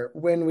in there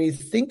when we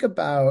think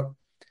about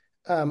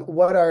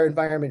what our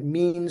environment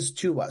means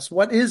to us.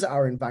 What is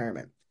our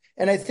environment?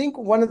 And I think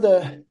one of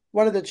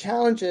the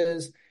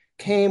challenges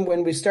came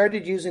when we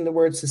started using the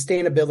word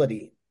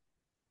sustainability,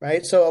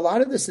 right? So a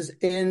lot of this is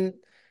in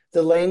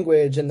the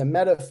language and the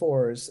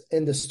metaphors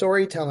and the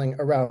storytelling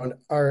around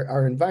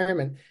our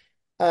environment.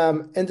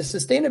 And the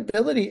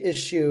sustainability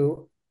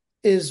issue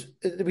is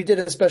we did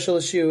a special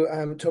issue.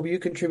 Toby, you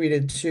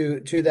contributed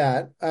to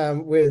that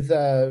with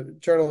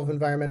Journal of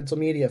Environmental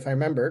Media, if I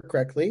remember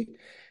correctly,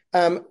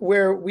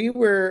 where we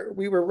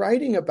were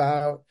writing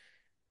about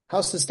how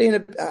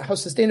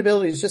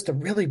sustainability is just a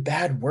really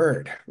bad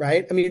word,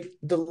 right? I mean,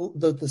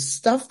 the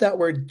stuff that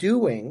we're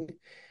doing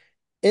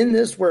in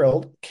this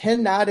world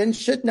cannot and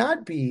should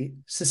not be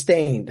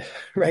sustained,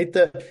 right?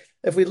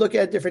 If we look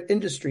at different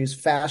industries,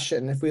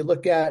 fashion, if we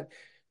look at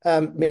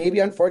maybe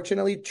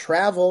unfortunately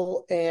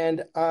travel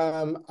and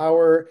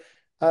our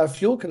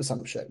fuel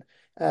consumption,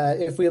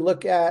 if we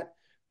look at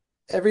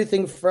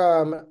everything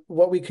from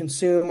what we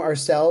consume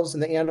ourselves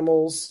and the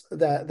animals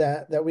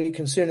that we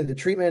consume and the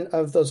treatment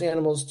of those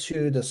animals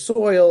to the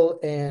soil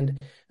and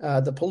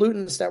the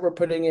pollutants that we're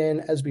putting in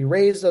as we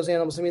raise those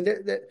animals. I mean,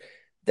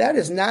 that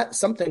is not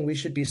something we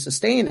should be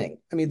sustaining.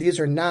 I mean, these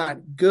are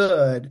not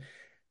good,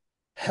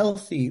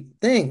 healthy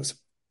things.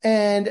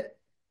 And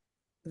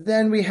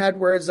then we had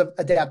words of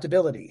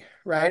adaptability,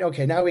 right?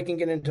 Okay, now we can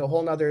get into a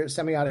whole nother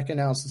semiotic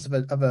analysis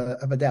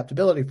of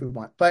adaptability if we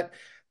want. But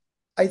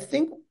I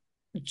think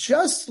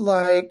just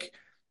like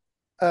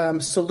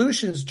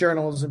solutions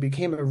journalism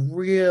became a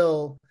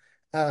real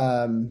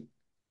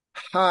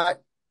hot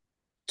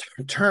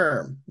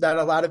term that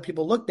a lot of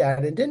people looked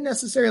at and didn't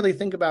necessarily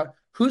think about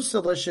whose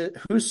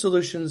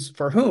solutions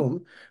for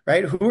whom,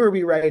 right? Who are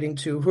we writing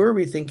to? Who are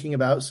we thinking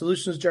about?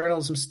 Solutions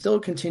journalism still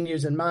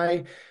continues in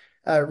my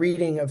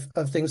reading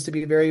of things to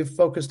be very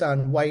focused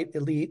on white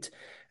elite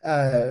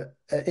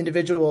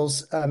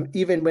individuals,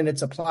 even when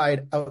it's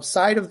applied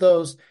outside of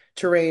those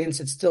terrains,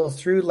 it's still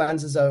through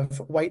lenses of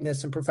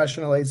whiteness and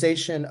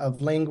professionalization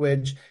of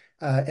language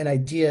and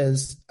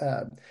ideas.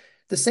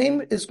 The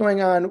same is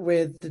going on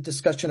with the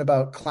discussion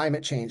about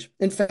climate change.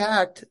 In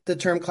fact, the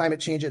term climate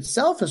change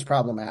itself is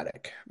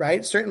problematic,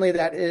 right? Certainly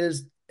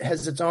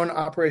has its own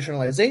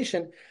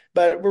operationalization,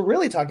 but we're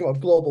really talking about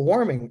global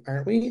warming,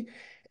 aren't we?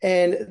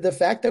 And the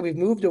fact that we've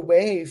moved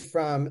away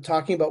from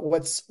talking about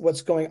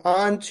what's going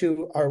on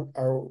to our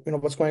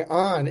what's going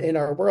on in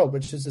our world,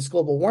 which is this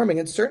global warming,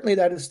 and certainly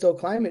that is still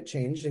climate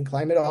change, and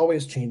climate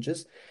always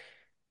changes.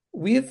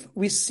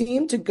 We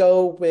seem to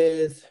go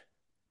with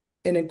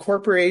an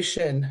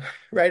incorporation,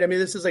 right? I mean,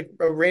 this is like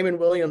a Raymond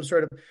Williams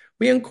sort of,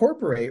 we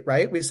incorporate,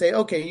 right? We say,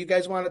 okay, you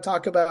guys want to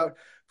talk about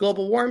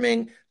global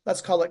warming, let's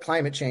call it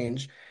climate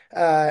change.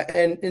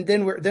 And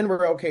then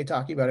we're okay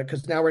talking about it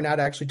because now we're not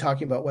actually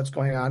talking about what's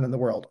going on in the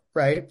world,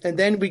 right? And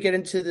then we get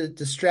into the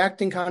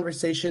distracting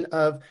conversation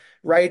of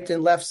right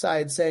and left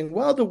side saying,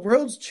 well, the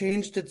world's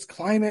changed its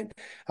climate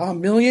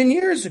 1,000,000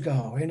 years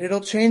ago, and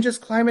it'll change its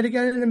climate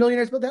again in 1,000,000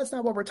 years, but that's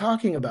not what we're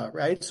talking about,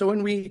 right? So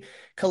when we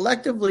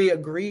collectively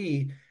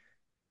agree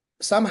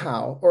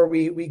somehow, or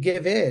we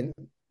give in,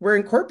 we're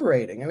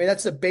incorporating. I mean,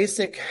 that's a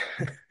basic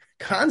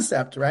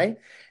concept, right?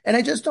 And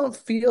I just don't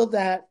feel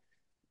that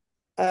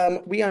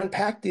we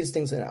unpack these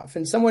things enough.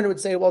 And someone would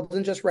say, well,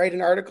 then just write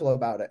an article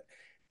about it,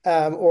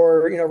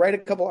 or write a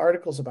couple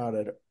articles about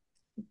it.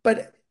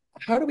 But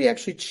how do we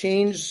actually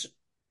change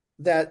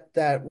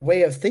that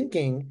way of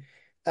thinking?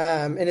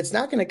 And it's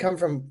not going to come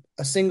from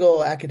a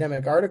single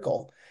academic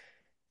article.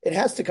 It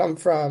has to come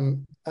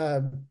from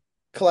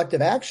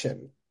collective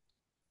action.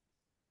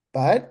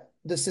 But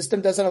the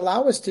system doesn't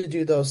allow us to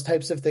do those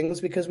types of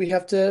things because we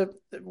have to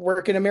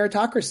work in a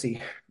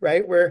meritocracy,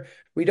 right? Where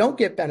we don't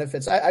get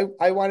benefits.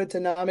 I wanted to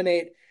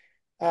nominate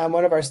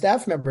one of our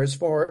staff members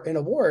for an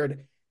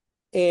award,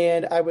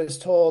 and I was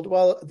told,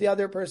 well, the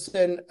other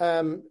person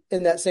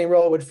in that same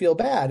role would feel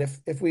bad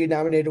if we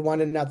nominated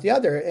one and not the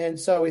other. And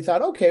so we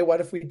thought, okay,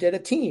 what if we did a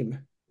team,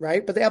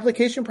 right? But the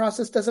application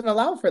process doesn't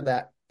allow for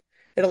that.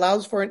 It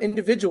allows for an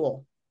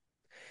individual.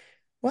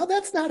 Well,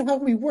 that's not how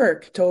we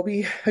work,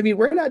 Toby. I mean,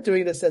 we're not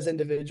doing this as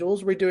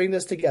individuals. We're doing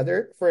this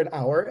together for an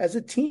hour as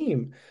a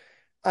team.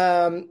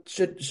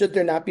 Should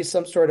there not be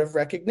some sort of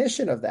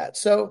recognition of that?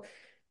 So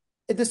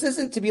this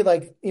isn't to be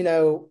like,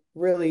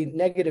 really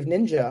negative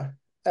ninja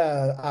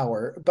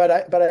hour, but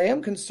I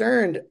am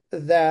concerned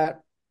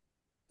that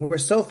we're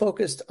so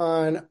focused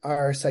on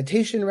our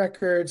citation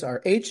records,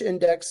 our H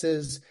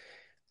indexes,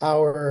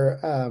 our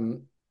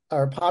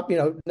pop,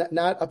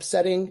 not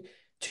upsetting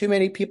too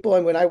many people.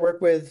 And when I work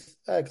with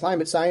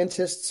climate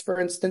scientists, for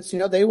instance,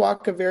 they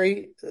walk a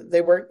very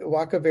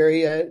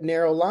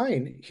narrow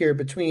line here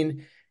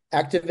between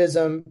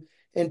activism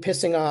and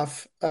pissing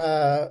off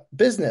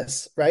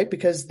business, right?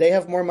 Because they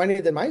have more money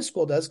than my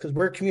school does because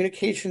we're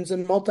communications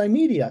and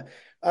multimedia.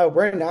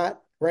 We're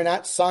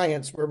not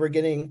science where we're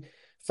getting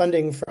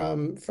funding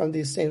from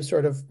these same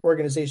sort of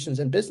organizations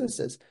and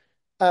businesses.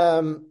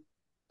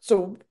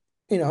 So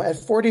at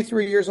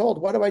 43 years old,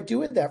 what do I do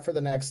with that for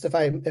the next,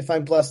 if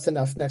I'm blessed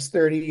enough, next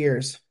 30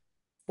 years,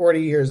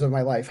 40 years of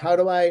my life? How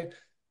do I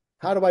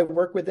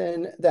work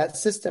within that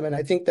system? And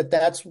I think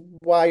that's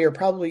why you're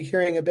probably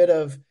hearing a bit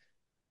of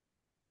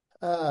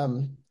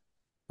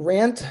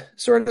rant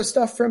sort of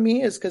stuff from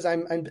me, is because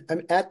I'm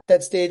at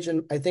that stage,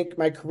 and I think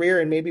my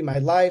career and maybe my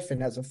life,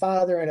 and as a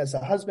father and as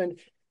a husband,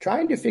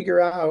 trying to figure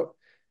out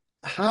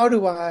how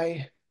do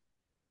I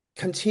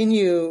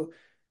continue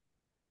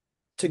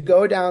to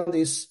go down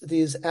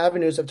these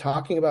avenues of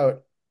talking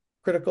about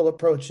critical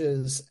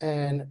approaches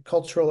and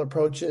cultural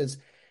approaches,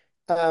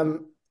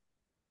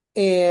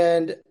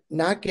 and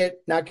not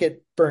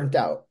get burnt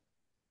out,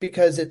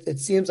 because it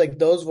seems like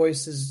those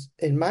voices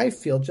in my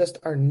field just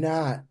are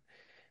not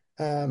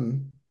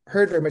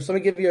heard very much. So let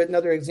me give you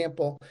another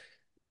example.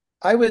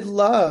 I would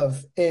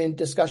love, in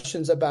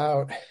discussions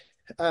about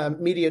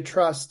media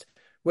trust,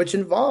 which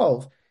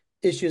involve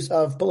issues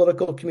of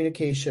political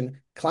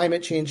communication,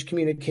 climate change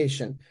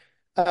communication,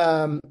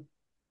 to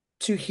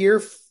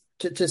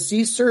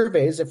see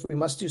surveys, if we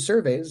must do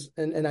surveys,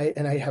 and I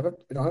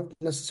don't have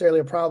necessarily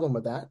a problem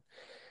with that,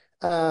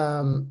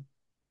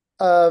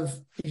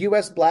 of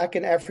U.S. Black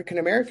and African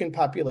American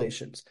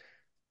populations.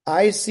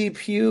 I see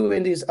Pew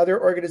and these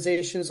other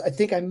organizations. I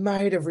think I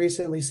might have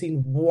recently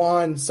seen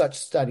one such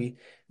study.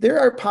 There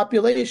are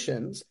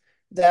populations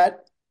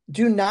that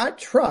do not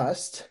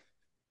trust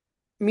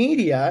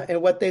media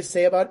and what they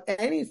say about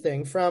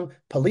anything, from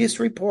police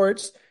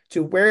reports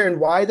to where and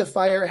why the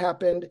fire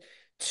happened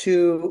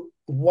to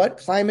what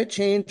climate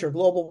change or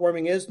global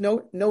warming is.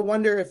 No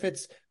wonder if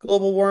it's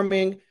global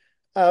warming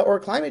or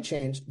climate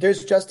change.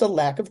 There's just a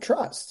lack of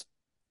trust,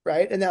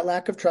 right? And that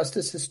lack of trust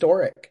is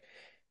historic.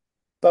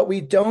 But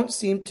we don't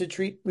seem to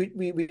treat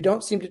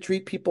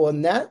people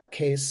in that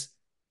case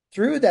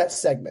through that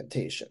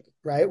segmentation,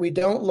 right? We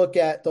don't look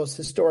at those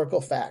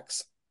historical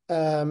facts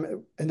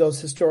and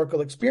those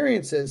historical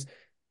experiences.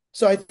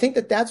 So I think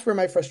that that's where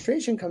my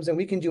frustration comes in.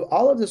 We can do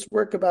all of this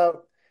work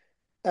about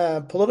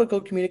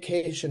political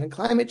communication and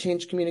climate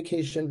change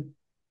communication.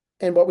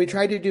 And what we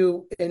tried to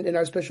do in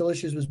our special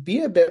issues was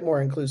be a bit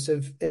more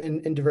inclusive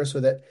and diverse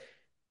with it.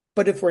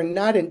 But if we're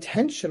not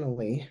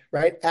intentionally,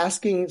 right,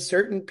 asking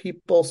certain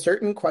people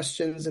certain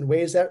questions in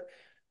ways that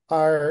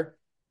are,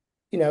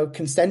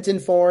 consent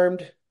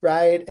informed,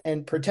 right,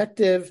 and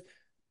protective,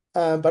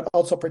 but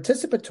also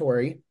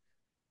participatory,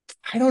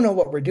 I don't know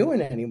what we're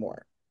doing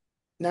anymore.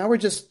 Now we're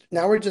just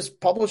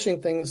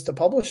publishing things to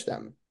publish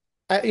them.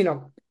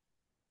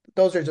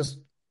 Those are just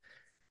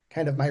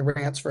kind of my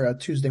rants for a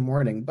Tuesday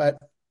morning, but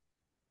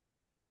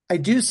I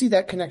do see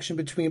that connection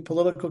between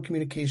political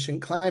communication,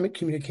 climate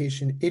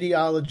communication,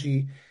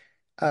 ideology,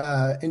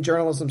 and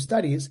journalism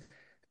studies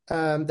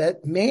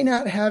that may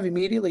not have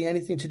immediately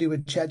anything to do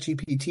with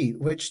ChatGPT,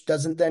 which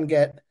doesn't then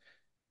get,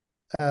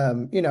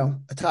 a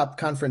top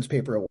conference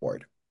paper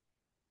award.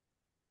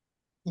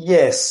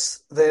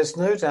 Yes, there's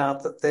no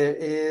doubt that there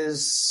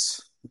is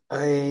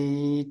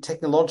a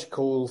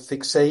technological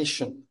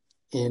fixation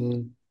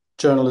in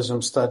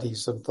journalism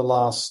studies of the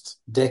last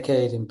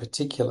decade in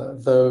particular,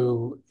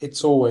 though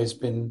it's always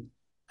been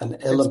an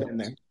It's been element.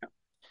 there.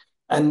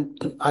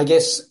 And I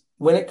guess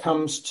when it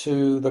comes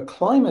to the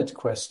climate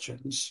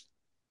questions,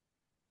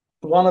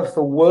 one of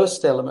the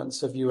worst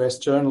elements of US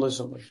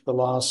journalism of the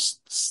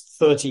last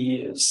 30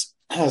 years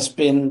has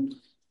been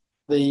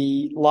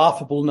the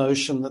laughable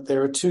notion that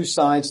there are two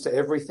sides to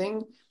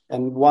everything,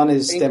 and one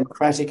is Thank,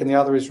 Democratic and the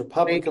other is thank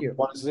Republican, you.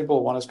 one is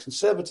liberal, one is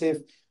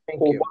conservative,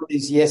 Thank or you. one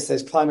is yes,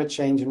 there's climate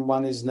change, and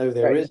one is no,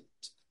 there Right.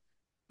 isn't.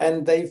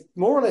 And they've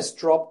more or less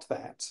dropped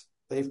that.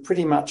 They've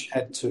pretty much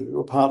had to,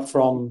 apart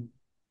from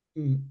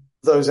Mm.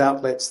 those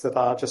outlets that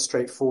are just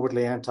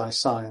straightforwardly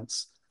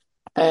anti-science.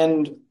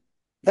 And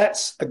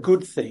that's a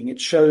good thing. It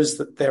shows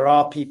that there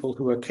are people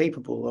who are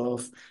capable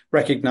of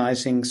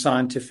recognizing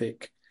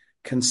scientific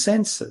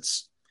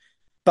consensus.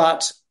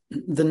 But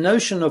the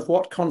notion of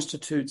what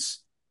constitutes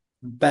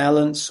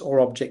balance or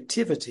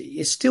objectivity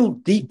is still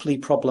deeply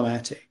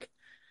problematic.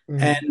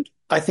 Mm. And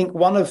I think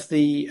one of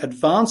the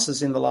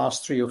advances in the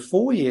last 3 or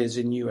 4 years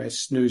in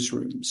US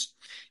newsrooms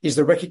is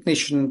the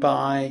recognition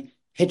by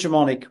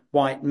hegemonic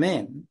white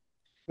men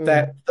Mm.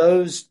 that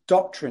those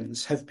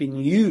doctrines have been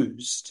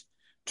used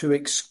to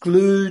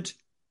exclude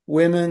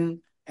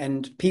women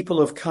and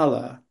people of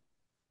color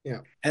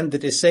Yeah. and the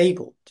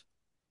disabled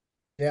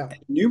Yeah. and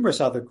numerous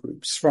other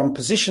groups from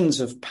positions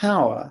of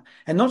power,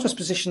 and not just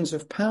positions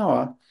of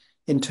power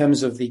in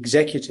terms of the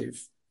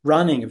executive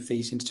running of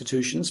these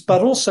institutions,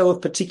 but also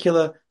of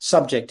particular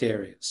subject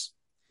areas.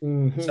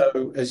 Hmm.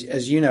 So,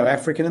 as you know,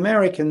 African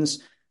Americans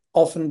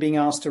often being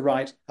asked to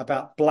write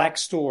about Black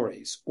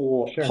stories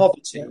or Sure. Yeah.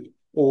 poverty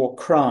or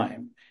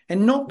crime,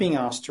 and not being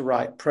asked to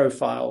write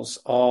profiles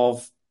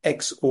of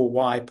X or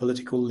Y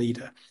political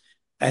leader,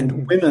 and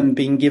Hmm. women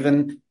being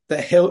given the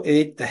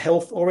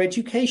health or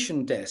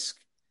education desk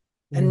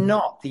and Hmm.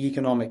 not the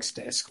economics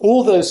desk.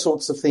 All those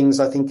sorts of things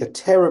I think are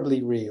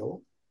terribly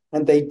real,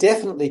 and they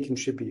definitely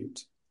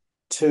contribute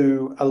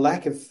to a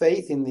lack of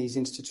faith in these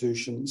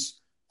institutions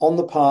on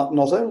the part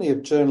not only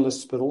of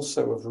journalists but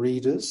also of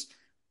readers.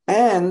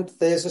 And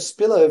there's a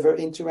spillover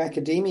into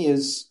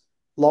academia's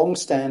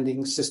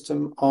long-standing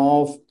system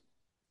of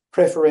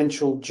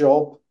preferential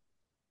job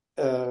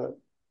uh,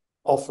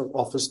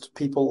 offers to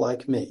people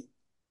like me,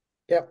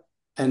 Yep.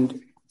 and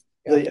Yep.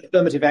 the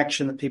affirmative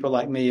action that people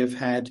like me have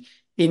had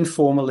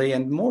informally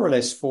and more or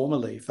less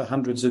formally for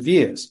hundreds of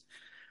years.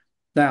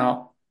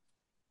 Now,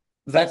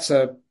 that's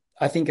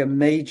I think, a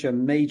major,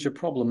 major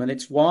problem. And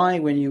it's why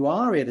when you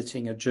are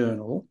editing a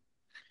journal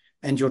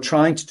and you're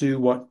trying to do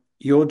what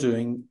you're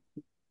doing,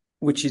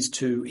 which is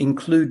to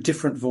include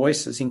different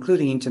voices,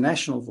 including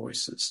international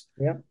voices,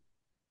 Yep.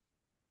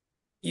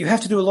 you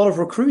have to do a lot of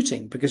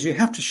recruiting because you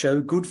have to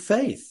show good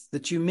faith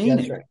that you mean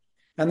That's it. right.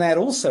 And that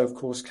also, of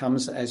course,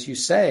 comes, as you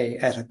say,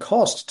 at a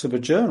cost to the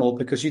journal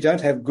because you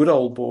don't have good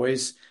old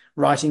boys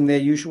writing their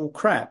usual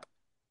crap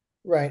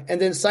Right. And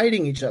then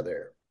citing each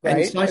other, and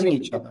right? I citing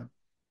mean, each other.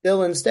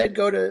 they'll instead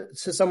go to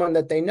someone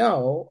that they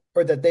know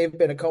or that they've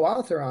been a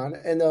co-author on,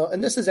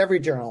 and this is every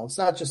journal. It's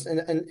not just,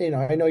 and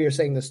I know you're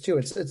saying this too.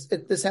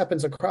 This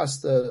happens across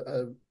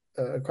the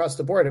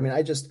board. I mean,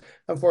 I just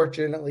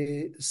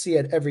unfortunately see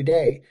it every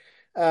day,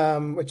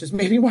 which is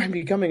maybe why I'm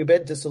becoming a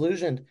bit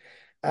disillusioned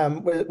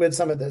with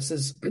some of this.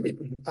 Is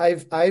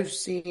I've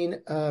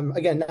seen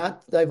again,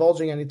 not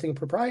divulging anything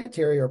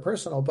proprietary or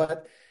personal,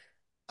 but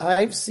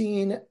I've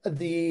seen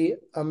the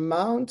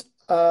amount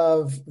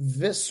of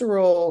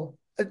visceral,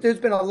 there's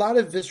been a lot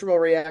of visceral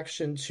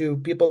reaction to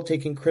people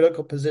taking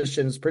critical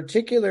positions,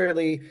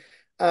 particularly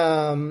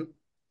on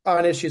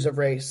issues of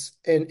race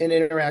and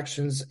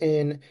interactions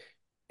in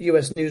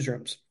US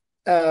newsrooms.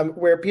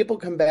 where people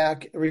come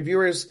back,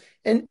 reviewers,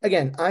 and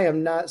again, I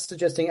am not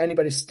suggesting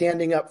anybody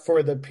standing up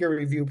for the peer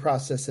review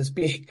process as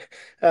being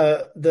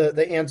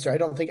the answer. I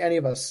don't think any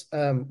of us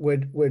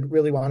would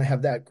really want to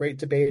have that great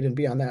debate and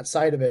be on that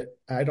side of it.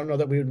 I don't know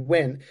that we would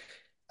win.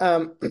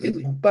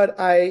 But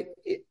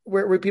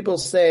where people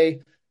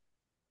say,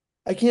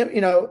 I can't,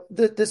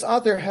 this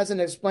author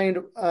hasn't explained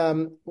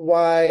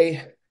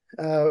why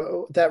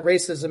that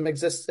racism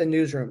exists in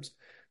newsrooms.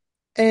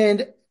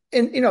 And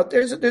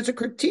there's a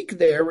critique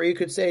there where you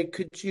could say,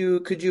 could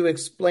you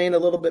explain a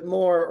little bit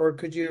more, or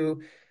could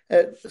you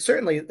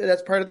certainly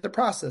that's part of the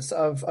process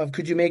of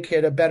could you make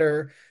it a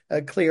better,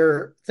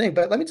 clear thing.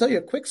 But let me tell you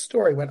a quick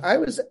story. When I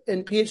was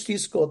in PhD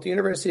school at the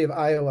University of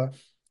Iowa,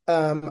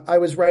 I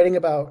was writing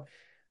about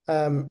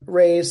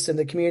race and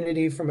the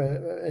community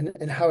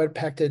and how it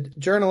impacted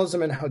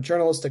journalism and how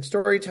journalistic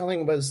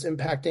storytelling was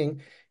impacting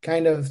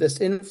kind of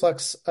this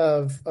influx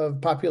of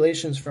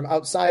populations from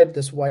outside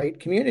this white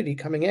community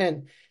coming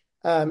in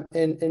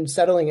and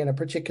settling in a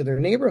particular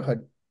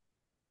neighborhood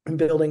and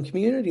building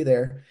community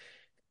there.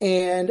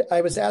 And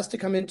I was asked to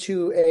come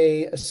into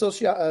a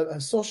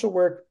social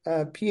work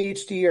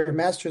PhD or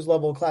master's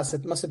level class.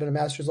 It must have been a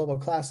master's level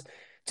class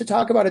to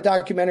talk about a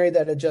documentary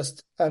that had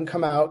just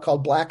come out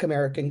called Black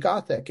American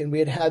Gothic. And we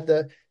had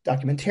the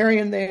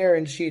documentarian there,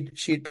 and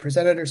she'd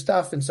presented her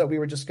stuff. And so we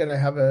were just going to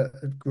have a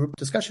group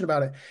discussion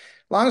about it.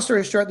 Long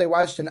story short, they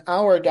watched an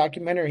hour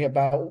documentary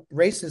about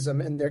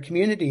racism in their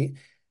community.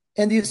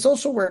 And these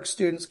social work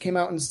students came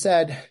out and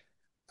said,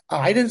 oh,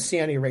 I didn't see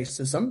any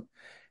racism.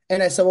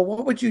 And I said, well,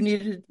 what would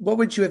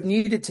you have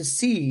needed to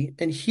see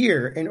and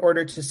hear in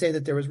order to say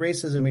that there was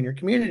racism in your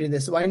community? And they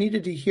said, well, I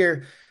needed to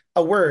hear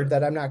a word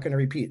that I'm not going to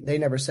repeat. They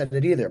never said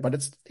it either, but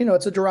it's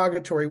a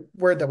derogatory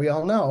word that we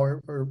all know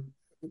or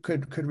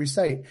could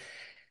recite.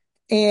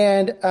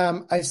 And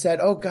I said,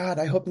 oh God,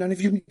 I hope none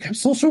of you become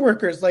social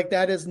workers. Like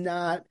that is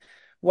not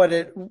what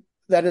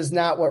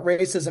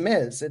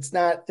racism is. It's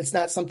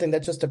not something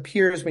that just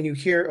appears when you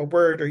hear a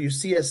word or you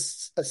see a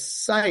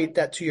sight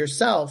that to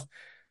yourself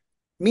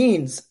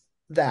means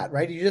that,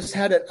 right? You just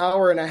had an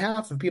hour and a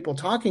half of people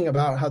talking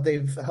about how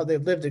they've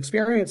lived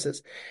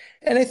experiences.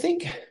 And I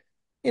think,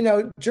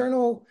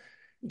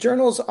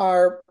 journals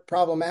are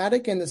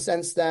problematic in the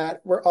sense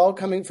that we're all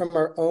coming from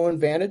our own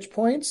vantage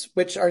points,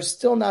 which are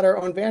still not our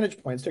own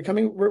vantage points.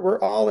 We're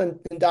all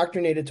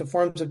indoctrinated to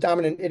forms of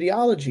dominant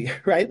ideology,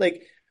 right?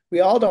 Like we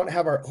all don't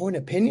have our own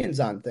opinions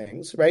on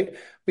things, right?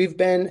 We've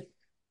been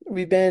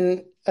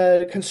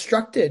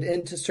constructed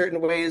into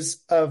certain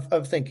ways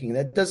of thinking.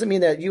 That doesn't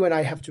mean that you and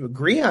I have to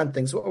agree on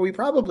things. We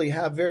probably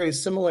have very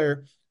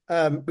similar.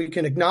 We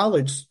can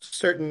acknowledge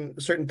certain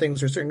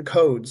things or certain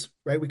codes,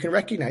 right? We can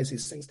recognize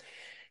these things.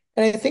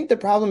 And I think the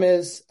problem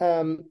is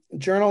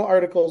journal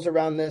articles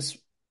around this,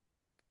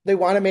 they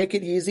want to make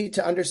it easy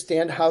to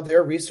understand how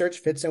their research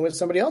fits in with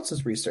somebody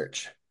else's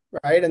research,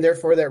 right? And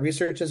therefore that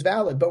research is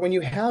valid. But when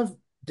you have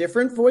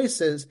different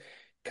voices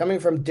coming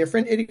from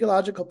different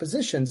ideological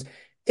positions,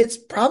 it's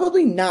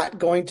probably not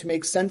going to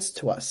make sense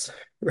to us,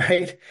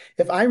 right?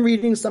 If I'm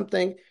reading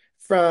something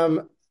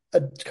from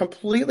a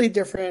completely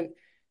different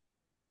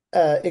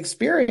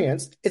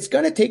experience, it's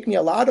going to take me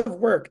a lot of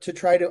work to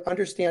try to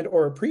understand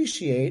or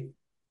appreciate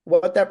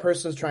what that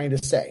person is trying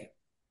to say.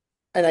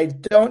 And I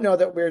don't know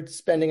that we're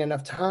spending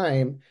enough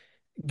time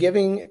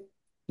giving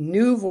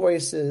new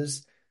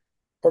voices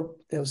or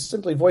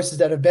simply voices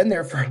that have been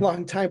there for a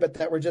long time, but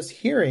that we're just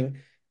hearing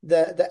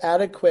the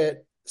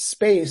adequate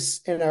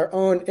space in our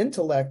own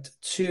intellect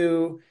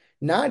to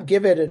not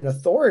give it an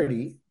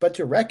authority, but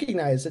to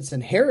recognize its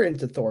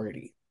inherent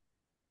authority.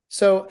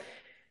 So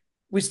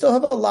we still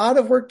have a lot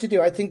of work to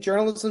do. I think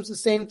journalism is the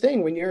same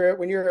thing. When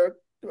you're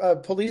a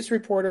police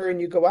reporter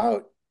and you go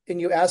out and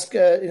you ask,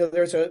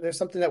 there's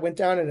something that went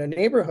down in a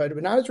neighborhood.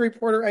 When I was a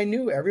reporter, I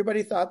knew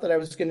everybody thought that I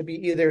was going to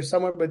be either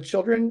someone with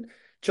children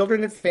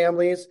and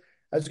families.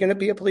 I was going to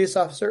be a police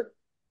officer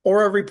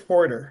or a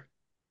reporter.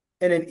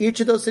 And in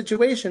each of those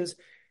situations,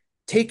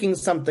 taking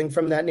something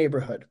from that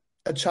neighborhood,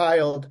 a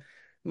child,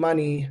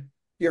 money,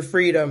 your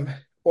freedom,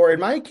 or in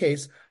my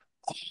case,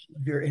 all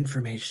of your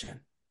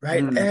information,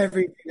 right?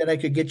 Everything that I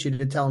could get you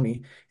to tell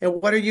me.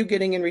 And what are you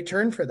getting in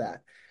return for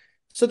that?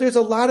 So there's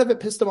a lot of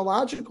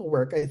epistemological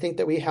work, I think,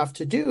 that we have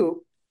to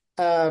do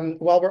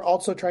while we're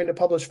also trying to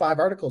publish 5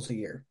 articles a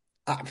year.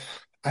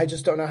 I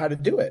just don't know how to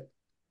do it.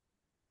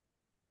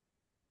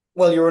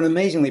 Well, you're an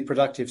amazingly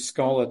productive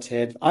scholar,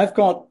 Ted. I've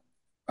got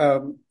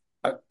a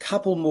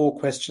couple more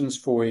questions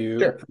for you.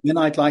 Sure. And then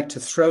I'd like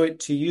to throw it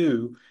to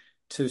you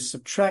to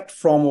subtract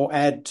from or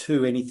add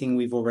to anything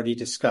we've already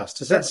discussed.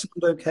 Does that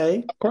sound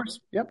okay? Of course.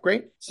 Yep,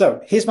 great.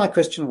 So here's my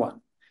question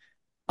 1.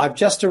 I've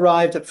just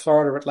arrived at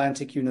Florida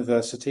Atlantic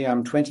University.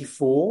 I'm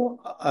 24.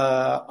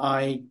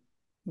 I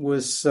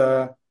was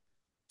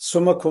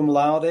summa cum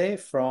laude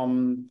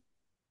from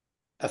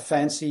a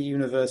fancy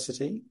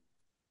university.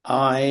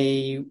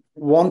 I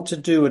want to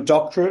do a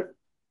doctorate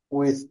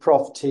with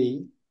Prof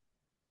T.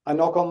 I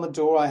knock on the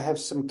door. I have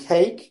some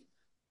cake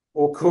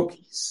or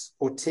cookies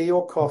or tea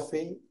or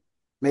coffee,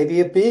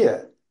 maybe a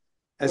beer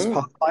as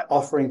part of my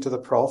offering to the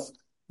prof.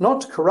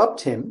 not to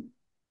corrupt him,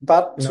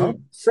 but to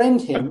No?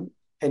 friend him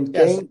and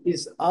Yes. gain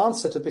his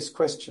answer to this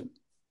question.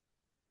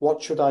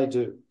 What should I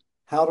do?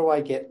 How do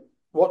I get,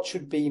 what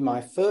should be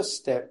my first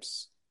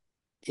steps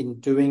in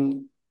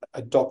doing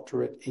a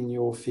doctorate in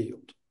your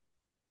field?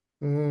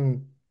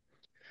 Mm.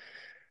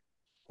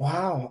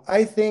 Wow.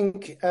 I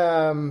think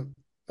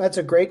that's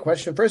a great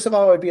question. First of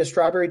all, it would be a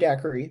strawberry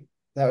daiquiri.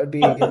 That would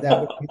be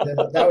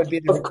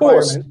the Of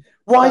course. requirement.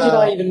 Why did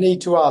I Uh, even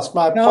need to ask?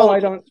 My no, I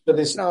apologies don't. for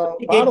this No,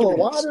 big bottle of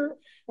ignorance. water.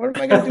 What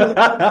am I going to do with a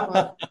bottle of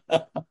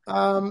water?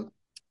 Um,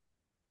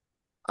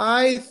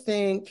 I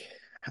think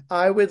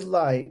I would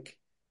like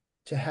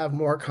to have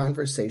more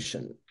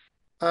conversation.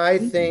 I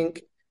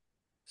think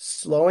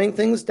slowing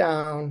things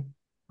down,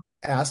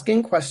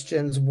 asking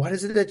questions. What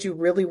is it that you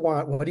really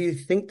want? What do you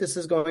think this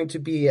is going to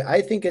be?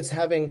 I think it's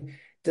having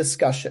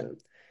discussion.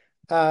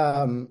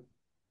 Um,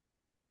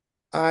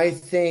 I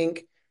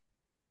think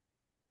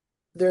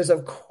there's,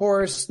 of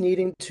course,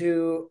 needing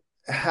to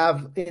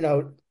have,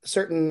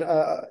 certain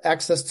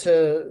access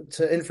to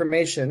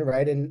information,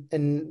 right?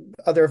 And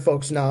other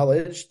folks'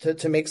 knowledge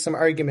to make some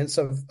arguments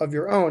of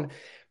your own.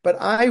 But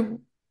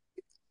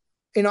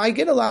I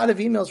get a lot of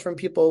emails from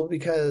people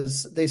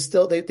because they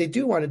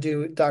do want to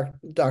do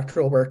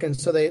doctoral work. And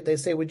so they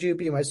say, would you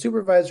be my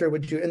supervisor?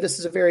 Would you? And this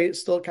is a very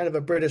still kind of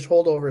a British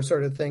holdover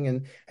sort of thing.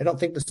 And I don't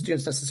think the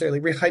students necessarily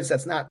realize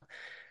that's not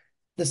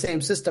the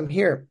same system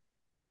here.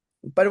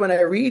 But when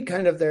I read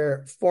kind of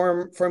their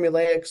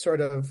formulaic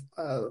sort of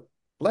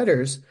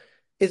letters,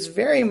 it's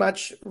very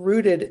much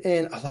rooted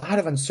in a lot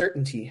of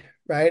uncertainty,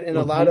 right? And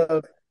a lot Hmm.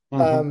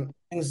 of Hmm.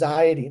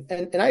 anxiety.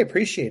 And I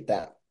appreciate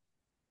that.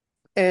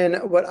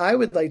 And what I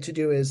would like to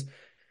do is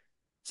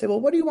say, well,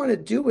 what do you want to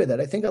do with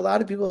it? I think a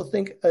lot of people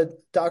think a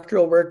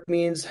doctoral work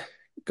means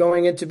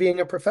going into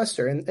being a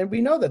professor. And we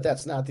know that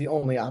that's not the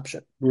only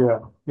option. Yeah,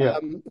 yeah.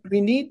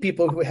 We need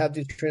people who have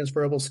these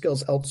transferable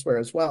skills elsewhere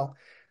as well.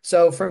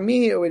 So for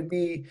me, it would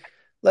be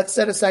let's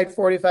set aside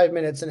 45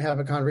 minutes and have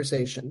a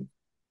conversation.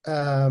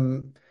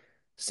 Um,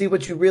 See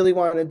what you really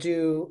want to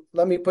do.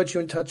 Let me put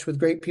you in touch with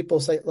great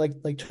people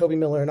like Toby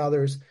Miller and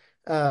others,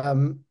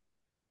 and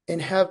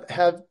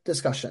have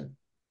discussion.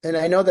 And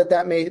I know that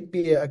that may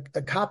be a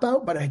cop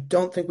out, but I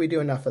don't think we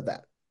do enough of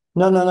that.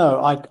 No, no,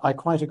 no. I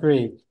quite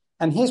agree.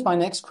 And here's my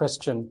next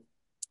question.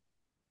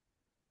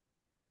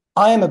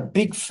 I am a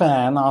big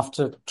fan,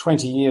 after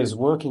 20 years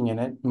working in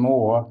it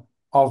more,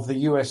 of the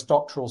US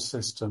doctoral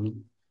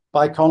system,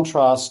 by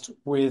contrast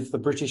with the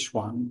British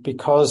one,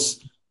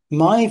 because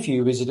my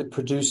view is that it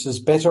produces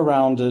better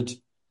rounded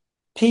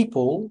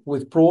people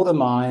with broader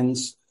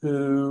minds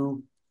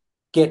who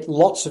get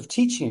lots of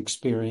teaching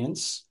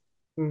experience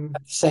Mm,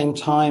 at the same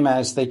time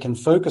as they can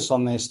focus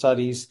on their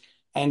studies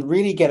and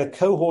really get a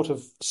cohort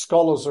of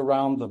scholars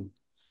around them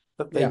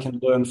that they yeah. can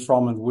learn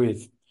from and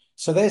with.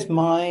 So there's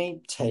my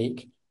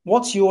take.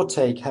 What's your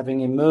take,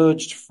 having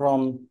emerged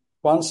from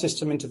one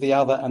system into the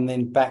other and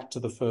then back to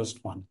the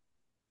first one?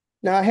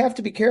 Now I have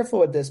to be careful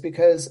with this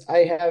because I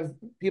have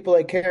people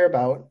I care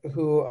about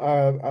who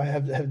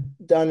have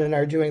done and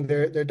are doing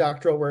their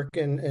doctoral work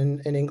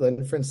in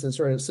England, for instance,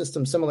 or a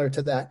system similar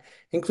to that,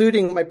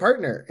 including my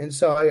partner. And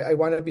so I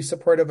want to be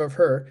supportive of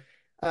her.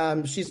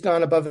 She's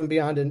gone above and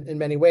beyond in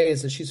many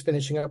ways as she's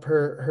finishing up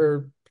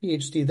her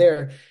PhD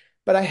there.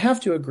 But I have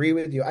to agree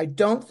with you. I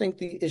don't think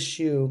the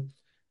issue,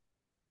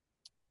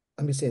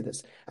 let me say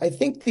this. I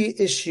think the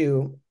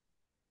issue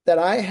that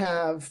I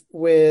have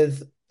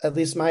with at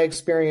least my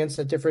experience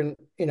at different,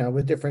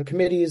 with different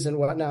committees and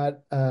whatnot.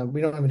 We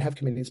don't even have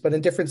committees, but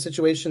in different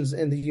situations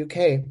in the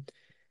UK.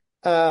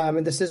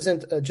 And this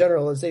isn't a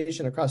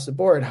generalization across the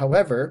board.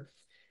 However,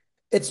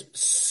 it's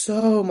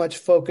so much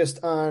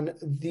focused on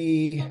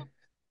the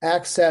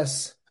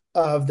access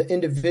of the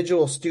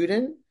individual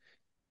student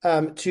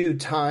to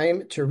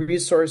time, to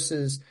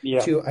resources, Yeah.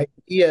 to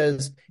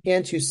ideas,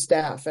 and to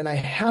staff. And I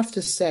have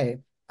to say,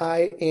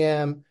 I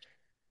am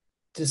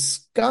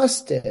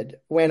disgusted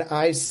when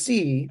I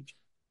see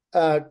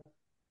uh,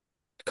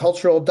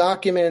 cultural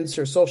documents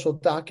or social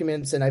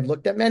documents, and I've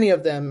looked at many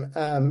of them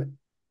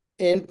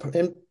in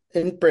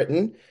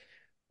Britain,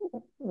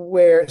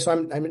 where so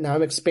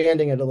I'm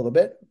expanding it a little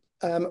bit,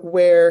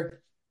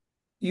 where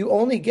you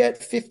only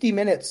get 50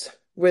 minutes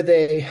with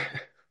a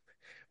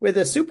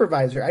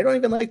supervisor. I don't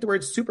even like the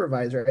word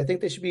supervisor. I think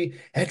they should be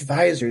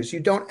advisors. You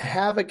don't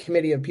have a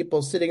committee of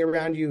people sitting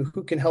around you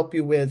who can help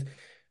you with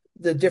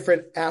the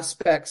different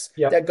aspects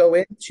Yeah. that go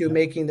into Yeah.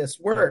 making this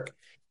Yeah. work.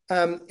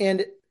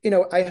 And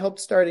I helped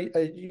start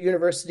a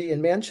university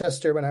in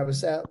Manchester when I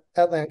was at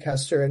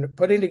Lancaster and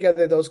putting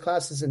together those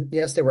classes. And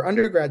yes, they were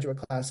undergraduate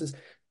classes.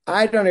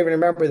 I don't even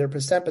remember their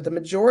percent, but the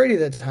majority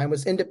of the time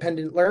was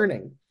independent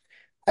learning.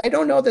 I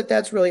don't know that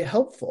that's really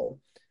helpful.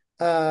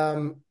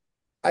 Um,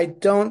 I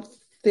don't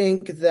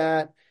think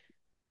that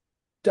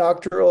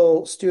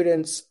doctoral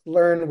students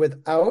learn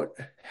without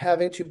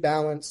having to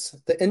balance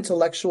the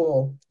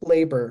intellectual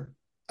labor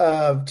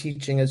of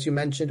teaching, as you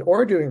mentioned,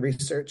 or doing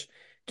research,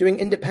 doing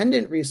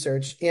independent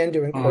research, and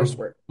doing Mm-hmm.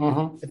 coursework.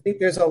 Mm-hmm. I think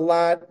there's a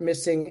lot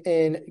missing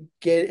in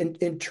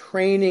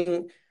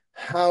training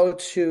how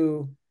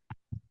to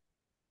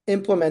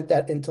implement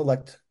that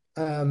intellect.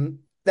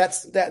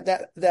 That's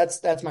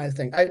my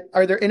thing.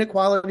 Are there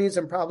inequalities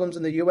and problems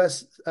in the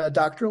U.S.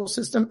 Doctoral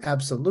system?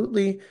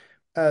 Absolutely.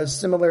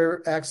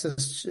 Similar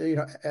access,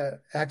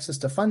 access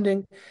to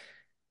funding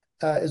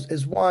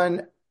is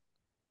one,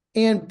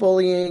 and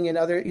bullying and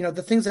other,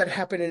 the things that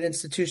happen in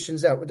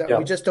institutions that we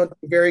Yeah. just don't do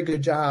a very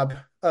good job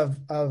of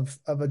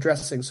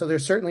addressing. So there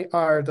certainly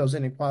are those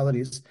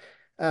inequalities.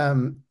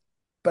 Um,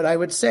 but I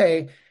would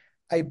say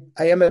I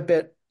am a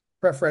bit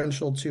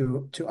preferential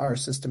to our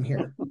system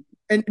here.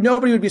 And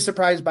nobody would be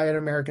surprised by an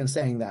American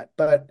saying that.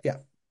 But yeah.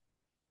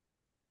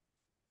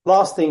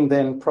 Last thing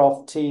then,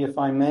 Prof T, if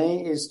I may,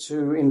 is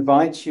to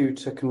invite you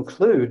to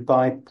conclude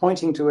by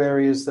pointing to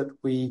areas that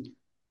we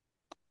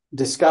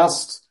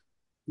discussed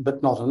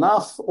but not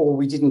enough, or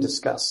we didn't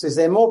discuss. Is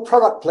there more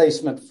product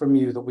placement from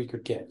you that we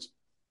could get?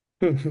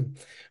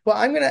 Well,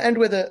 I'm going to end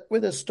with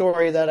a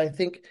story that I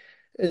think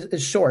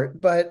is short,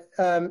 but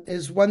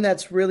is one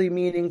that's really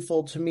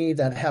meaningful to me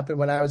that happened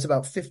when I was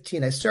about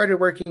 15. I started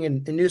working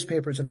in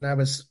newspapers when I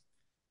was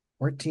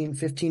 14,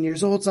 15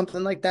 years old,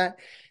 something like that.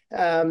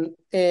 And,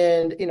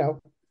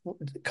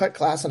 cut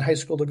class in high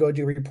school to go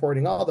do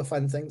reporting, all the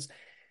fun things.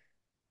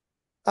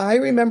 I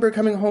remember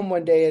coming home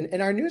one day and in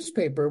our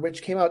newspaper,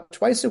 which came out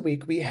twice a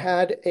week, we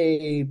had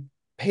a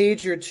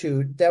page or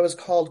two that was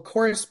called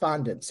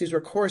correspondence. These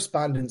were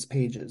correspondence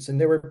pages. And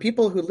there were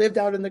people who lived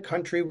out in the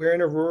country. We were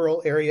in a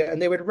rural area,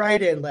 and they would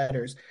write in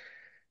letters.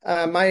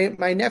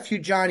 My nephew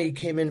Johnny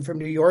came in from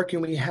New York,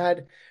 and we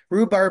had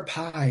rhubarb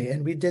pie,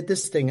 and we did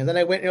this thing. And then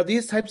I went,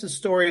 these types of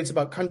stories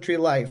about country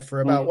life or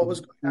about what was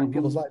going on in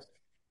people's lives.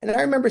 And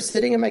I remember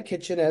sitting in my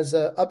kitchen as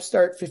a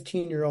upstart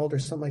 15-year-old or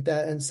something like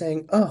that and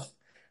saying, oh,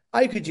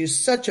 I could do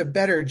such a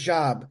better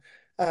job.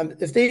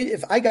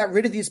 If I got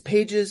rid of these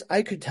pages,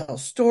 I could tell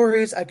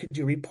stories, I could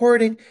do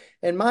reporting.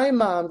 And my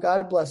mom,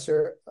 God bless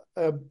her,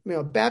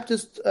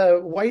 Baptist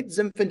white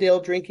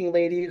Zinfandel drinking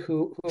lady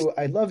who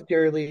I love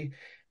dearly,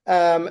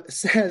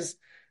 says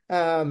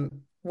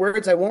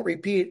words I won't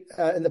repeat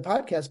in the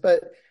podcast,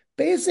 but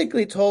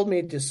basically told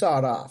me to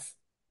sod off,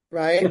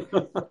 right?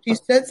 She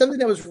said something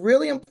that was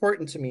really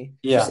important to me.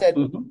 She Yeah. said,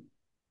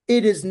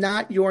 it is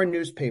not your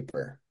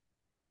newspaper.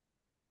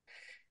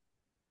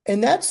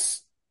 And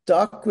that's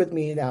stuck with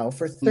me now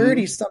for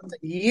 30 something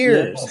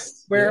years,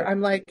 Yes. where Yeah.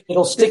 I'm like,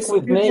 It'll stick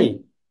with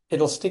me.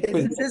 It'll stick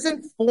with this me.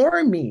 isn't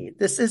for me.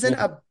 This isn't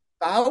Yeah.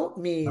 about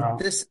me. No,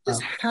 This no.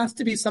 has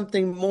to be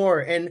something more.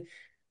 And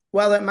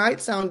while it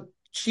might sound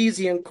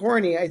cheesy and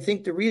corny, I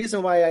think the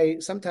reason why I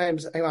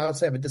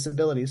also have a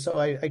disability, so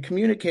I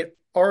communicate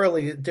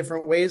orally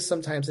different ways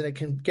sometimes, and it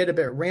can get a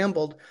bit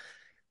rambled,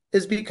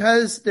 is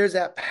because there's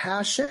that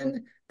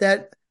passion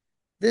that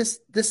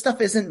this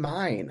stuff isn't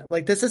mine.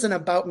 Like, this isn't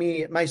about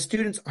me. My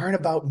students aren't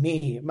about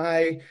me.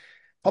 My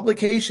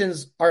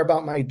publications are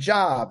about my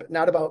job,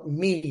 not about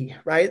me,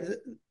 right?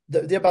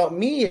 The about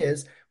me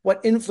is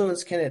what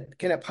influence can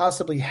it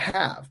possibly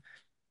have?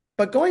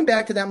 But going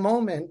back to that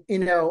moment,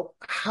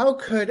 how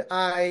could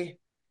I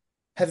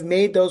have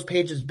made those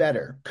pages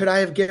better? Could I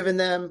have given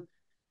them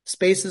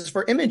spaces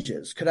for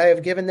images? Could I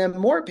have given them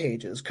more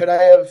pages? Could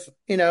I have,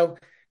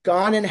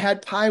 gone and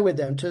had pie with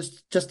them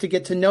just to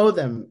get to know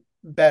them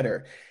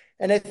better?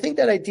 And I think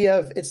that idea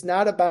of it's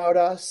not about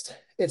us,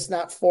 it's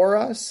not for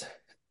us,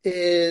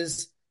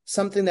 is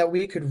something that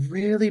we could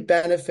really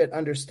benefit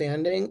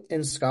understanding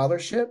in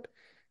scholarship.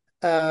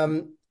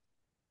 Um,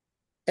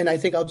 and I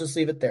think I'll just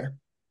leave it there.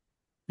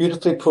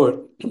 Beautifully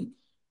put.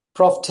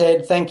 Prof.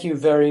 Ted, thank you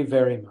very,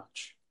 very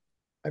much.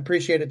 I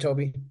appreciate it,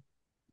 Toby.